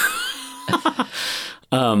 Right?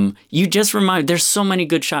 You just there's so many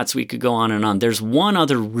good shots. We could go on and on. There's one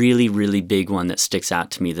other really, really big one that sticks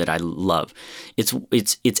out to me that I love.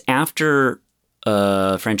 It's after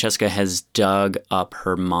Francesca has dug up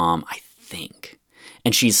her mom, I think,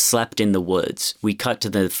 and she's slept in the woods. We cut to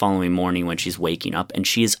the following morning when she's waking up, and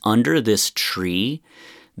she is under this tree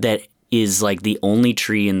that is like the only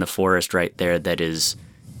tree in the forest right there that is...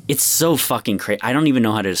 It's so fucking crazy. I don't even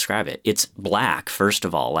know how to describe it. It's black, first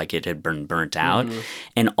of all, like it had been burnt out.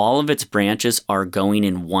 And all of its branches are going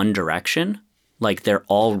in one direction. Like they're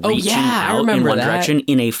all reaching out in one direction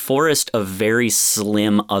in a forest of very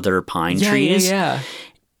slim other pine trees. Yeah.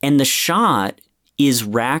 And the shot is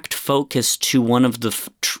racked focus to one of the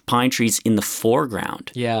pine trees in the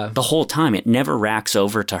foreground. Yeah. The whole time. It never racks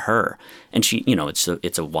over to her. And she,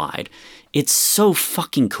 it's a wide. It's so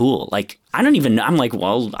fucking cool. Like, I don't even know. I'm like,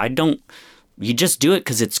 well, you just do it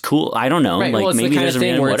because it's cool. I don't know. Right. Like, well, it's maybe the kind there's of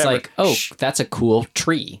thing a where whatever. it's like, oh, that's a cool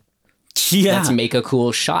tree. Yeah. Let's make a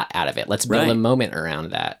cool shot out of it. Let's build a moment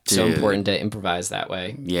around that. Dude. So important to improvise that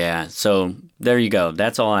way. Yeah. So there you go.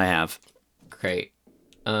 That's all I have. Great.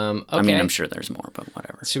 Okay. I mean, I'm sure there's more, but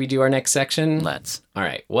whatever. Should we do our next section? Let's. All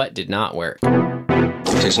right. What did not work?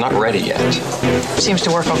 It's not ready yet. Seems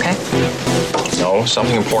to work okay. No,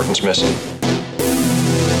 something important's missing.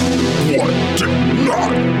 What did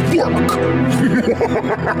not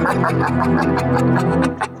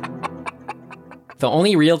work? The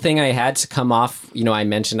only real thing I had to come off, I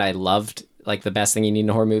mentioned I loved, like, the best thing you need in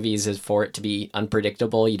horror movies is for it to be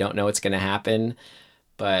unpredictable. You don't know what's going to happen.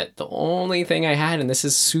 But the only thing I had, and this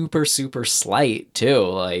is super, super slight too,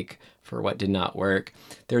 like, for what did not work,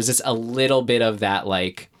 there's just a little bit of that,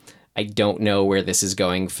 like, I don't know where this is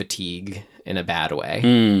going fatigue in a bad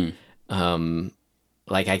way.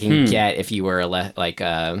 Like, I can get if you were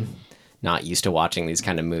not used to watching these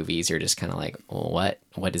kind of movies, you're just kind of like, well,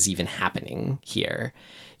 what is even happening here?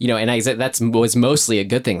 And I said was mostly a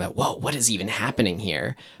good thing, that, whoa, what is even happening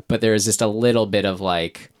here? But there was just a little bit of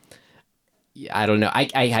like, I don't know.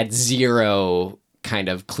 I had zero kind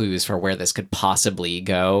of clues for where this could possibly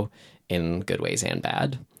go in good ways and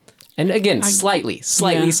bad. And again, slightly.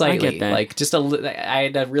 I get that. Like just I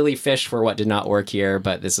had to really fish for what did not work here,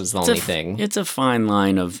 but this is the only thing. It's a fine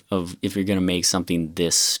line of if you're going to make something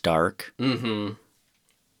this stark,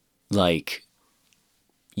 like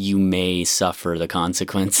you may suffer the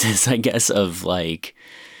consequences, I guess, of like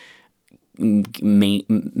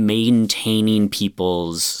maintaining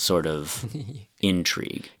people's sort of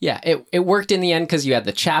intrigue. Yeah, it worked in the end because you had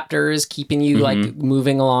the chapters keeping you like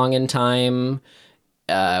moving along in time,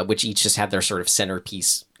 which each just had their sort of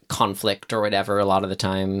centerpiece conflict or whatever a lot of the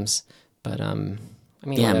times. But I mean,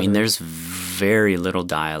 yeah, I mean, there's very little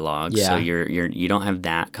dialogue, so Yeah. you don't have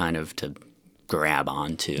that kind of to grab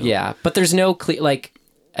onto. Yeah, but there's no like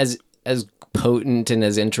as potent and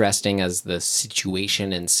as interesting as the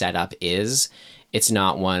situation and setup is. It's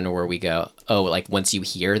not one where we go, oh, like once you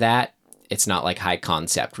hear that, it's not like high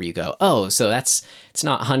concept where you go, oh, so it's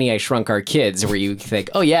not Honey, I Shrunk Our Kids, where you think,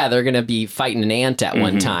 oh yeah, they're gonna be fighting an ant at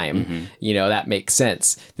one time. You know, that makes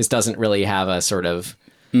sense. This doesn't really have a sort of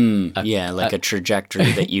a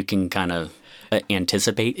trajectory that you can kind of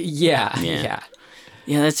anticipate. yeah.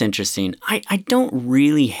 Yeah, that's interesting. I don't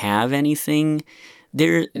really have anything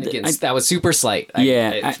there. And again, that was super slight.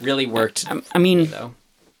 It really worked. I mean, though.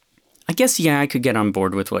 I guess, I could get on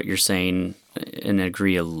board with what you're saying and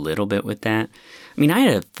agree a little bit with that. I mean, I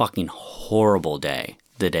had a fucking horrible day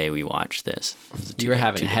the day we watched this. You were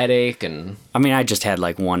having a headache and... I mean, I just had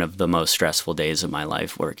like one of the most stressful days of my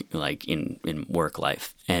life in work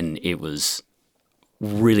life. And it was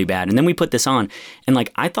really bad. And then we put this on and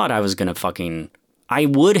like, I thought I was going to I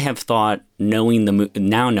would have thought knowing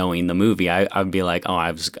the movie, I'd be like, oh,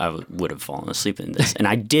 I would have fallen asleep in this. And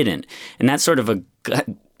I didn't. And that's sort of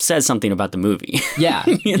says something about the movie. Yeah.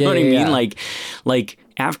 You know what I mean? Like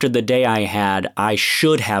after the day I had, I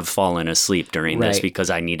should have fallen asleep during this because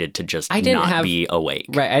I needed to just not be awake.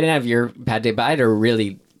 Right. I didn't have your bad day, but I had a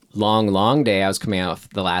really long day. I was coming out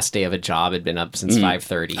the last day of a job. I'd been up since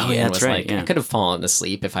 5:30. Oh, yeah, and that's was right. like, I could have fallen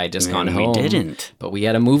asleep if I had just gone home. We didn't. But we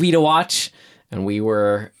had a movie to watch and we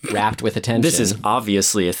were wrapped with attention. This is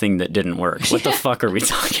obviously a thing that didn't work. What the fuck are we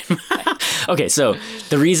talking about? Okay, so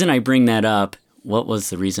the reason I bring that up, what was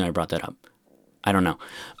the reason I brought that up? I don't know.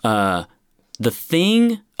 The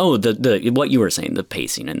thing, the what you were saying, the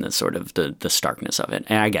pacing and the sort of the starkness of it.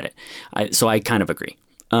 And I get it. So I kind of agree.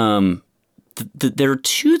 There are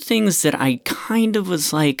two things that I kind of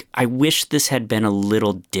was like, I wish this had been a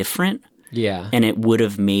little different. Yeah. And it would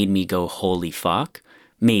have made me go, holy fuck.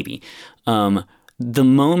 Maybe. The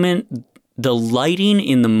lighting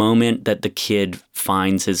in the moment that the kid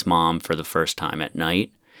finds his mom for the first time at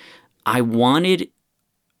night,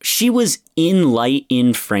 she was in light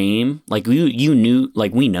in frame. Like you knew,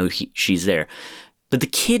 like we know she's there, but the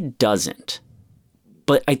kid doesn't.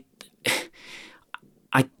 But I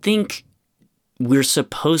think we're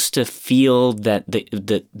supposed to feel that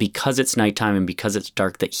because it's nighttime and because it's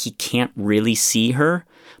dark that he can't really see her,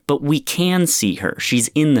 but we can see her. She's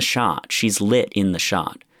in the shot. She's lit in the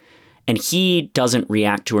shot. And he doesn't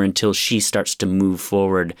react to her until she starts to move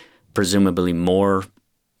forward, presumably more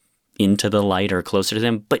into the light or closer to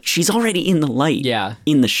them. But she's already in the light,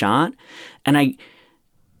 in the shot. And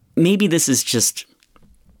maybe this is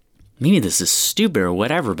stupid or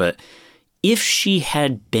whatever, but if you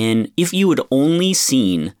had only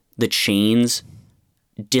seen the chains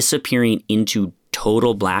disappearing into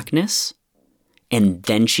total blackness, and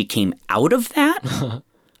then she came out of that,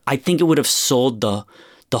 I think it would have sold the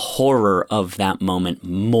horror of that moment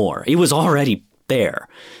more. It was already there,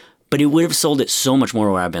 but it would have sold it so much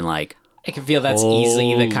more where I've been like, I can feel that's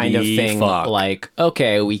easily the kind of thing like,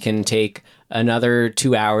 okay, we can take another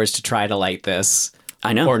 2 hours to try to light this.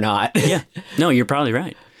 I know. Or not. Yeah. No, you're probably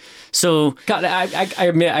right. So God, I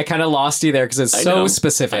admit I kind of lost you there because it's so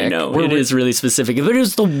specific. I know. It is really specific. But it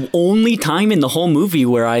was the only time in the whole movie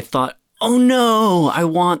where I thought, oh no,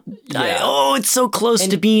 it's so close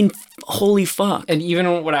to being holy fuck. And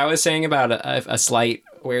even what I was saying about a slight,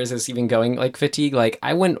 where is this even going, like fatigue, like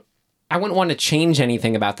I wouldn't want to change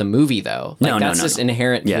anything about the movie though. Like that's just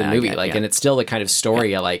inherent to the movie. And it's still the kind of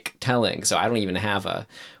story I like telling. So I don't even have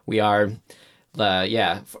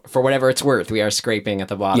for whatever it's worth, we are scraping at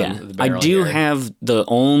the bottom of the barrel. I do here. have the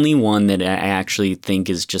only one that I actually think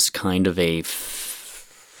is just kind of a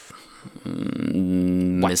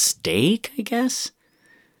mistake, I guess.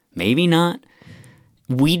 Maybe not.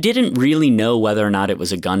 We didn't really know whether or not it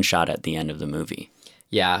was a gunshot at the end of the movie.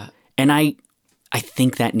 Yeah. And I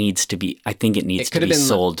think that needs to be, I think it needs to be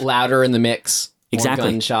sold. Louder in the mix.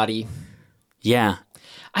 Exactly. More gunshotty. Yeah.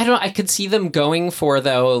 I could see them going for,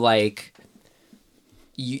 though, like,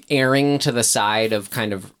 erring to the side of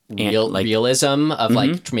kind of realism of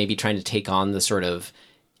like maybe trying to take on the sort of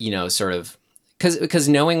sort of because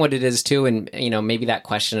knowing what it is too, and maybe that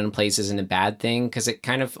question in place isn't a bad thing, because it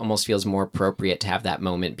kind of almost feels more appropriate to have that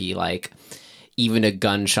moment be like, even a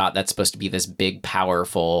gunshot that's supposed to be this big,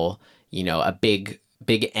 powerful, a big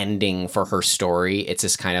ending for her story. It's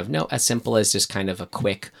just kind of as simple as just kind of a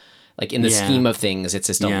quick, like in the scheme of things, it's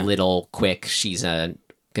just a little quick. She's going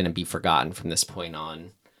to be forgotten from this point on.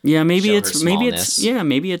 Yeah, maybe it's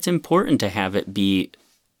important to have it be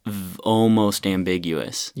almost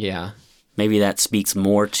ambiguous. Yeah. Maybe that speaks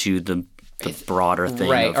more to the broader thing.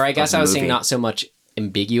 Right. Or I guess I was saying not so much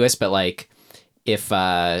ambiguous, but like if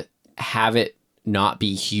have it not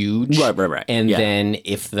be huge. Right. And then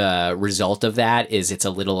if the result of that is it's a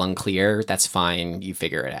little unclear, that's fine. You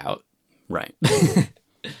figure it out. Right.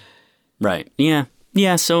 Right. Yeah.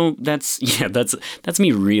 Yeah, so that's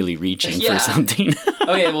me really reaching for something.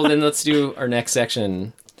 Okay, well then let's do our next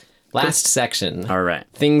section. Last section. All right.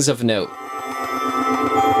 Things of note.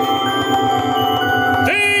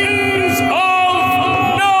 Things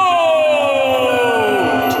of note!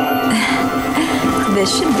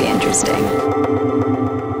 This should be interesting.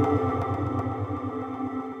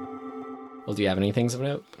 Well, do you have any things of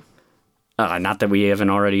note? Not that we haven't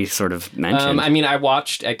already sort of mentioned. I mean, I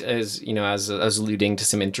watched, as I was alluding to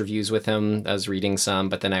some interviews with him. I was reading some,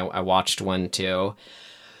 but then I watched one too.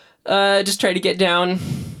 Just try to get down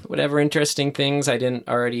whatever interesting things I didn't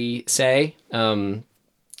already say. So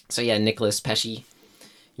yeah, Nicolas Pesce.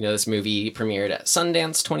 This movie premiered at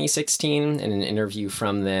Sundance 2016, and an interview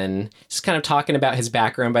from then, just kind of talking about his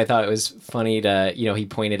background. But I thought it was funny to, he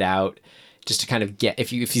pointed out, just to kind of get,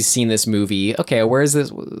 if you've seen this movie, okay, where's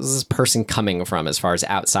this person coming from as far as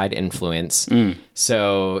outside influence?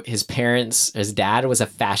 So his dad was a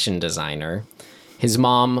fashion designer. His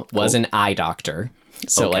mom was an eye doctor.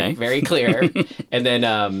 So like very clear. And then,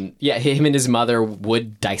 him and his mother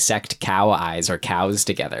would dissect cow eyes or cows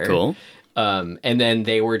together. Cool. And then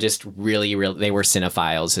they were just really, they were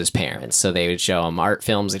cinephiles, his parents. So they would show him art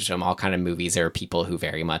films. They'd show him all kind of movies. There were people who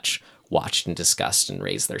very much watched and discussed and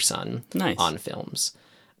raised their son on films.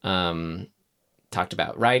 Talked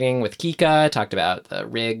about writing with Kika, talked about the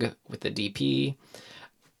rig with the DP.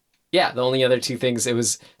 Yeah, the only other two things, it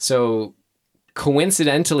was so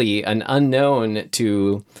coincidentally an unknown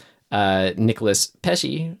to Nicolas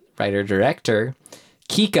Pesce, writer-director.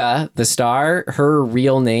 Kika, the star, her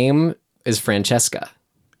real name is Francesca.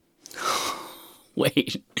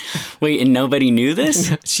 Wait, and nobody knew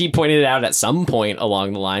this? She pointed it out at some point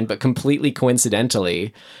along the line, but completely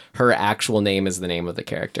coincidentally, her actual name is the name of the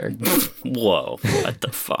character. Whoa, what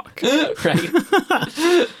the fuck? Right.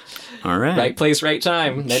 All right. Right place, right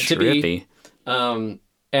time. Meant to Trippy. be.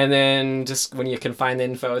 And then just when you can find the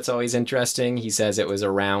info, it's always interesting. He says it was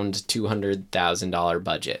around $200,000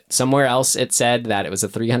 budget. Somewhere else it said that it was a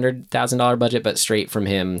 $300,000 budget, but straight from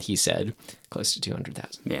him, he said close to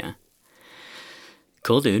 $200,000. Yeah.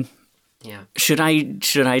 Cool, dude. Yeah. Should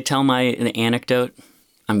I tell my anecdote?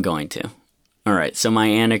 I'm going to. All right. So my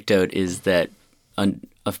anecdote is that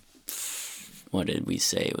what did we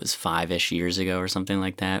say? It was 5-ish years ago or something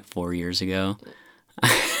like that. 4 years ago.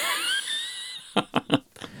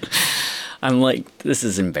 I'm like, this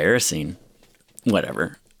is embarrassing.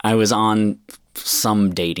 Whatever. I was on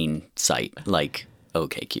some dating site like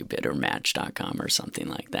OkCupid or Match.com or something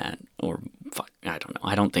like that, or I don't know.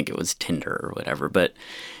 I don't think it was Tinder or whatever,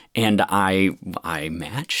 and I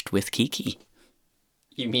matched with Kiki.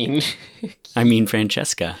 You mean? I mean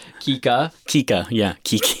Francesca. Kika, yeah,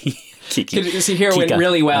 Kiki. So here went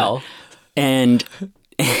really well. And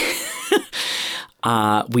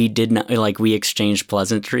we did not, we exchanged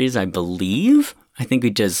pleasantries, I believe. I think we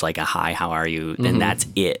just like a hi, how are you? And that's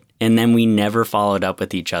it. And then we never followed up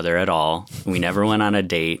with each other at all. We never went on a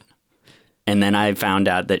date. And then I found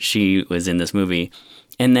out that she was in this movie.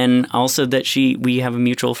 And then also that we have a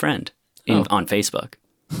mutual friend on Facebook.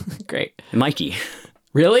 Great. Mikey.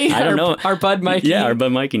 Really? I don't know. Our bud Mikey? Yeah, our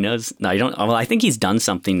bud Mikey knows. No, I don't. Well, I think he's done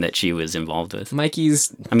something that she was involved with.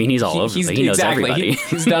 Mikey's... I mean, he's all over. He knows everybody.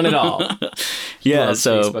 He's done it all. Yeah,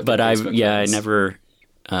 so, Facebook but I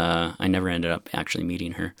never ended up actually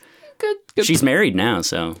meeting her. Good. She's married now,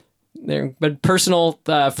 so... But personal,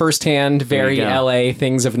 firsthand, very LA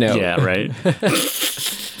things of note. Yeah, right.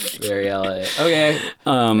 Very LA. Okay.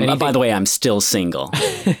 By the way, I'm still single.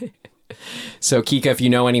 So, Kika, if you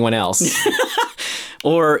know anyone else.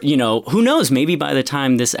 Or, who knows? Maybe by the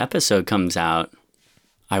time this episode comes out,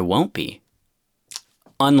 I won't be.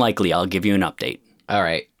 Unlikely. I'll give you an update. All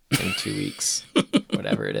right. In 2 weeks.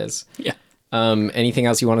 Whatever it is. Yeah. Anything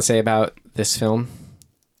else you want to say about this film?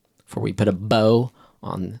 Before we put a bow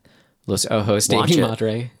on Los Ojos de mi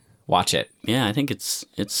Madre. Watch it. Yeah, I think it's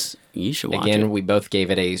you should watch Again, it. we both gave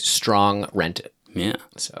it a strong rent it. Yeah.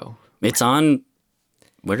 So It's on,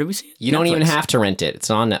 where did we see it? you don't even Netflix. have to rent it. It's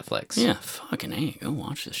on Netflix. Yeah, fucking A, go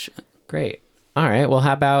watch this shit. Great. All right. Well,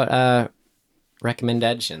 how about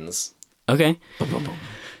recommendations? Okay.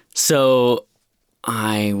 So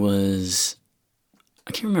I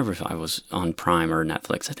can't remember if I was on Prime or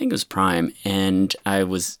Netflix. I think it was Prime, and I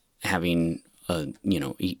was having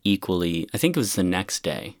equally, I think it was the next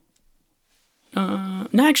day. No,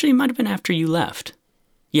 actually, it might have been after you left.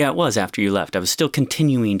 Yeah, it was after you left. I was still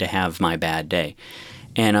continuing to have my bad day.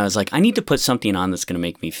 And I was like, I need to put something on that's going to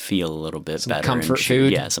make me feel a little bit better. comfort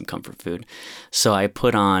food? Yeah, some comfort food. So I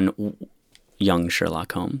put on Young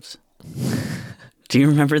Sherlock Holmes. Do you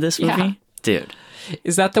remember this movie? Yeah. Dude.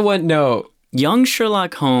 Is that the one? No. Young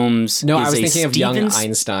Sherlock Holmes No, is I was a thinking of Young Stevens-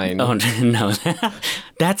 Einstein. Oh, no.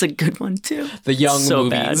 That's a good one, too. The Young so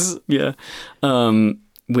movies. Bad. Yeah.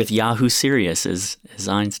 With Yahoo Serious as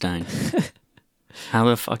Einstein. How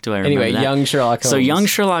the fuck do I remember Anyway, that? Young Sherlock Holmes. So Young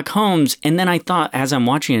Sherlock Holmes, and then I thought as I'm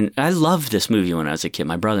watching it, I loved this movie when I was a kid.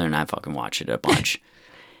 My brother and I fucking watched it a bunch.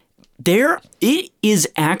 It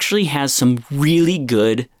actually has some really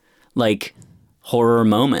good, like, horror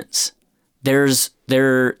moments.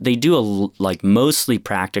 They do mostly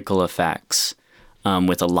practical effects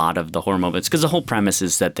with a lot of the horror moments, because the whole premise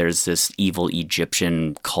is that there's this evil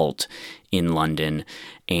Egyptian cult in London,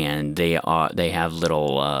 and they have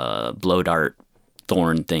little blow dart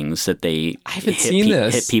thorn things that they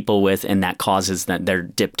hit people with, and that causes that they're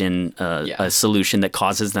dipped in a solution that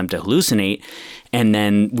causes them to hallucinate, and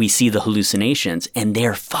then we see the hallucinations, and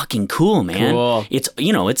they're fucking cool, man. Cool.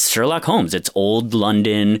 It's Sherlock Holmes. It's old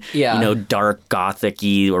London, Yeah. Dark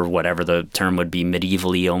Gothic-y, or whatever the term would be,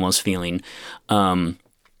 medieval-y almost feeling.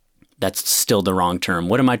 That's still the wrong term.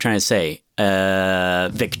 What am I trying to say?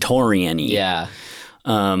 Victorian-y. Yeah.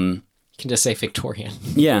 You can just say Victorian.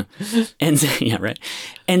 Yeah. And yeah, right.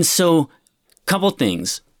 And so couple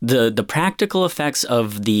things. The practical effects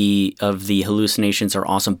of the hallucinations are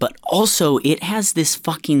awesome, but also it has this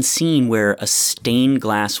fucking scene where a stained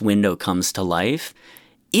glass window comes to life.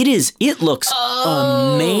 It looks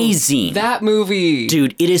amazing. That movie.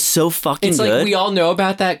 Dude, it is so fucking It's good. like we all know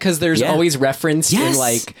about that because there's always referenced in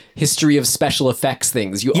like history of special effects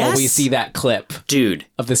things. You always see that clip, dude,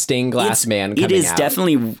 of the stained glass man coming out. It is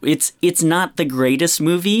definitely it's not the greatest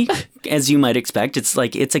movie as you might expect. It's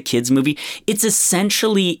like it's a kids movie. It's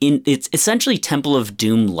essentially Temple of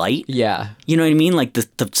Doom light. Yeah. You know what I mean? Like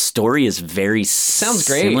the story is very Sounds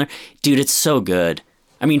great. similar. Dude, it's so good.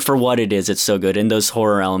 I mean, for what it is, it's so good. And those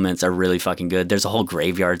horror elements are really fucking good. There's a whole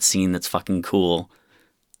graveyard scene that's fucking cool.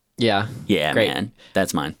 Yeah. Yeah, Great. man.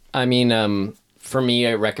 That's mine. I mean, for me,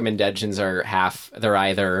 recommendations are they're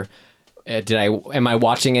either am I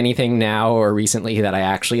watching anything now or recently that I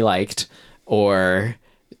actually liked, or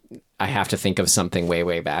I have to think of something way,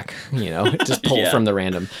 way back, just pull from the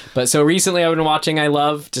random. But so recently I've been watching I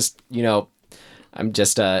Love, I'm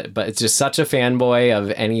just but it's just such a fanboy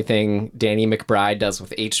of anything Danny McBride does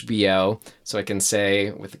with HBO. So I can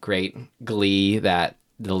say with great glee that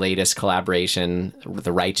the latest collaboration with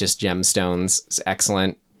The Righteous Gemstones is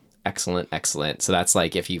excellent, excellent, excellent. So that's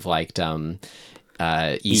like if you've liked Eastbound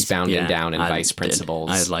and Down and Vice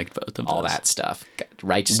Principals. I liked both of all those. that stuff.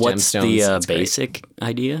 Righteous What's Gemstones. the basic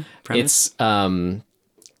idea? Premise? It's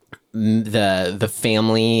the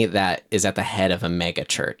family that is at the head of a mega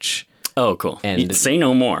church. Oh, cool. And say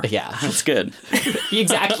no more. Yeah. That's good.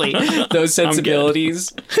 Exactly. Those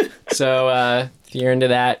sensibilities. So if you're into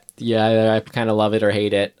that, I kind of love it or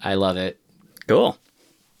hate it. I love it. Cool.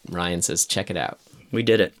 Ryan says, check it out. We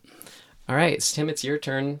did it. All right, Tim, it's your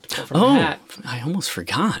turn to pull from the hat. I almost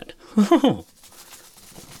forgot.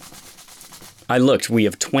 I looked. We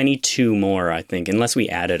have 22 more, I think, unless we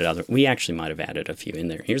added other. We actually might have added a few in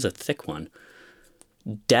there. Here's a thick one.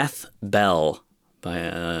 Death Bell.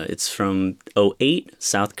 It's from 2008,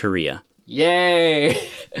 South Korea. Yay!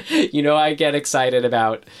 I get excited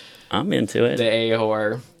about I'm into it. the A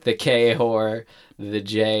horror, the K horror, the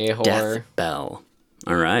J horror. Death Bell.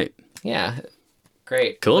 All right. Yeah.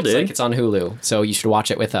 Great. Cool, Looks dude. like it's on Hulu, so you should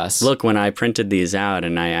watch it with us. Look, when I printed these out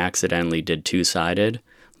and I accidentally did two-sided,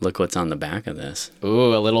 look what's on the back of this.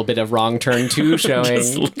 Ooh, a little bit of Wrong Turn 2 showing.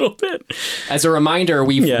 Just a little bit. As a reminder,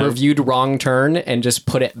 we've reviewed Wrong Turn and just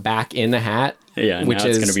put it back in the hat. Yeah, which now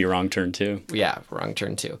it's going to be Wrong Turn 2. Yeah, Wrong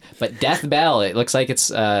Turn 2. But Death Bell, it looks like it's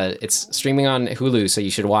streaming on Hulu, so you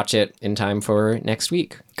should watch it in time for next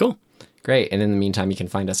week. Cool. Great. And in the meantime, you can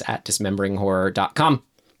find us at dismemberinghorror.com.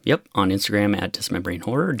 Yep, on Instagram at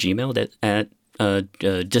dismemberinghorror, Gmail at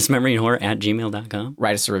dismemberinghorror@gmail.com.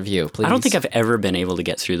 Write us a review, please. I don't think I've ever been able to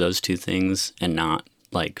get through those two things and not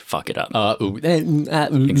like fuck it up.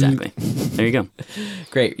 Exactly. There you go.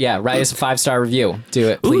 Great. Yeah. Write us a 5-star review. Do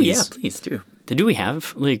it, please. Ooh, yeah, please do. Do we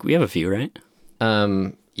have we have a few, right?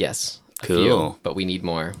 Yes. A Cool. few, but we need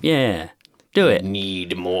more. Yeah. Do it.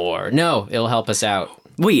 Need more. No, it'll help us out.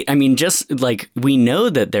 Wait, I mean, just like we know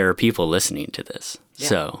that there are people listening to this. Yeah.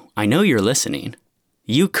 So I know you're listening.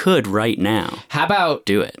 You could right now. How about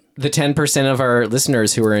do it? The 10% of our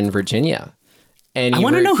listeners who are in Virginia. I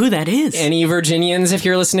want to know who that is. Any Virginians, if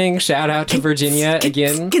you're listening, shout out to Virginia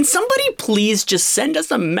again. Can somebody please just send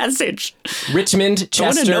us a message? Richmond, Chester. I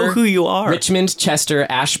want to know who you are. Richmond, Chester,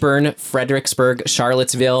 Ashburn, Fredericksburg,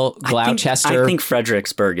 Charlottesville, Gloucester. I think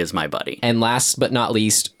Fredericksburg is my buddy. And last but not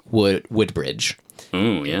least, Woodbridge.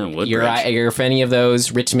 Oh, yeah, Woodbridge. You're if any of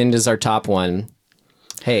those, Richmond is our top one.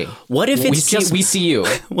 Hey, what if it's we see you?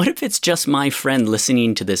 What if it's just my friend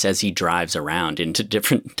listening to this as he drives around into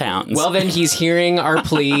different towns? Well, then he's hearing our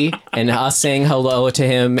plea and us saying hello to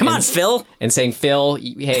him. Come on, Phil. And saying, Phil,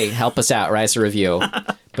 hey, help us out. Write us a review.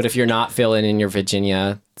 But if you're not Phil and in your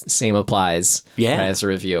Virginia, same applies. Yeah. Write us a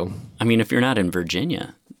review. I mean, if you're not in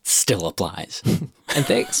Virginia, still applies. And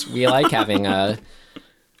thanks. We like having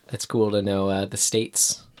it's cool to know the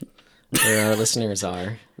states where our listeners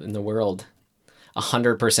are in the world.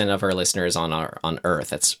 100% of our listeners on Earth.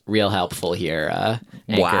 That's real helpful here.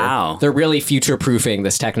 Anchor. Wow. They're really future-proofing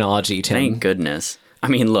this technology, Tim. Thank goodness. I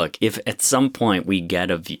mean, look, if at some point we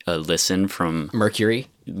get a listen from... Mercury?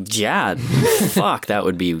 Yeah. Fuck, that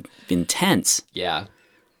would be intense. Yeah.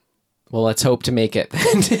 Well, let's hope to make it.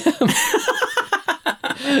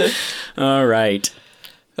 All right.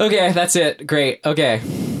 Okay, that's it. Great. Okay.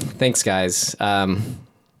 Thanks, guys.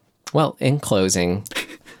 Well, in closing...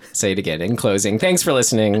 Say it again. In closing, thanks for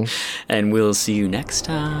listening. And we'll see you next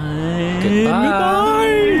time. Goodbye.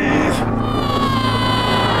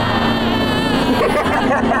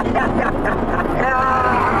 Goodbye.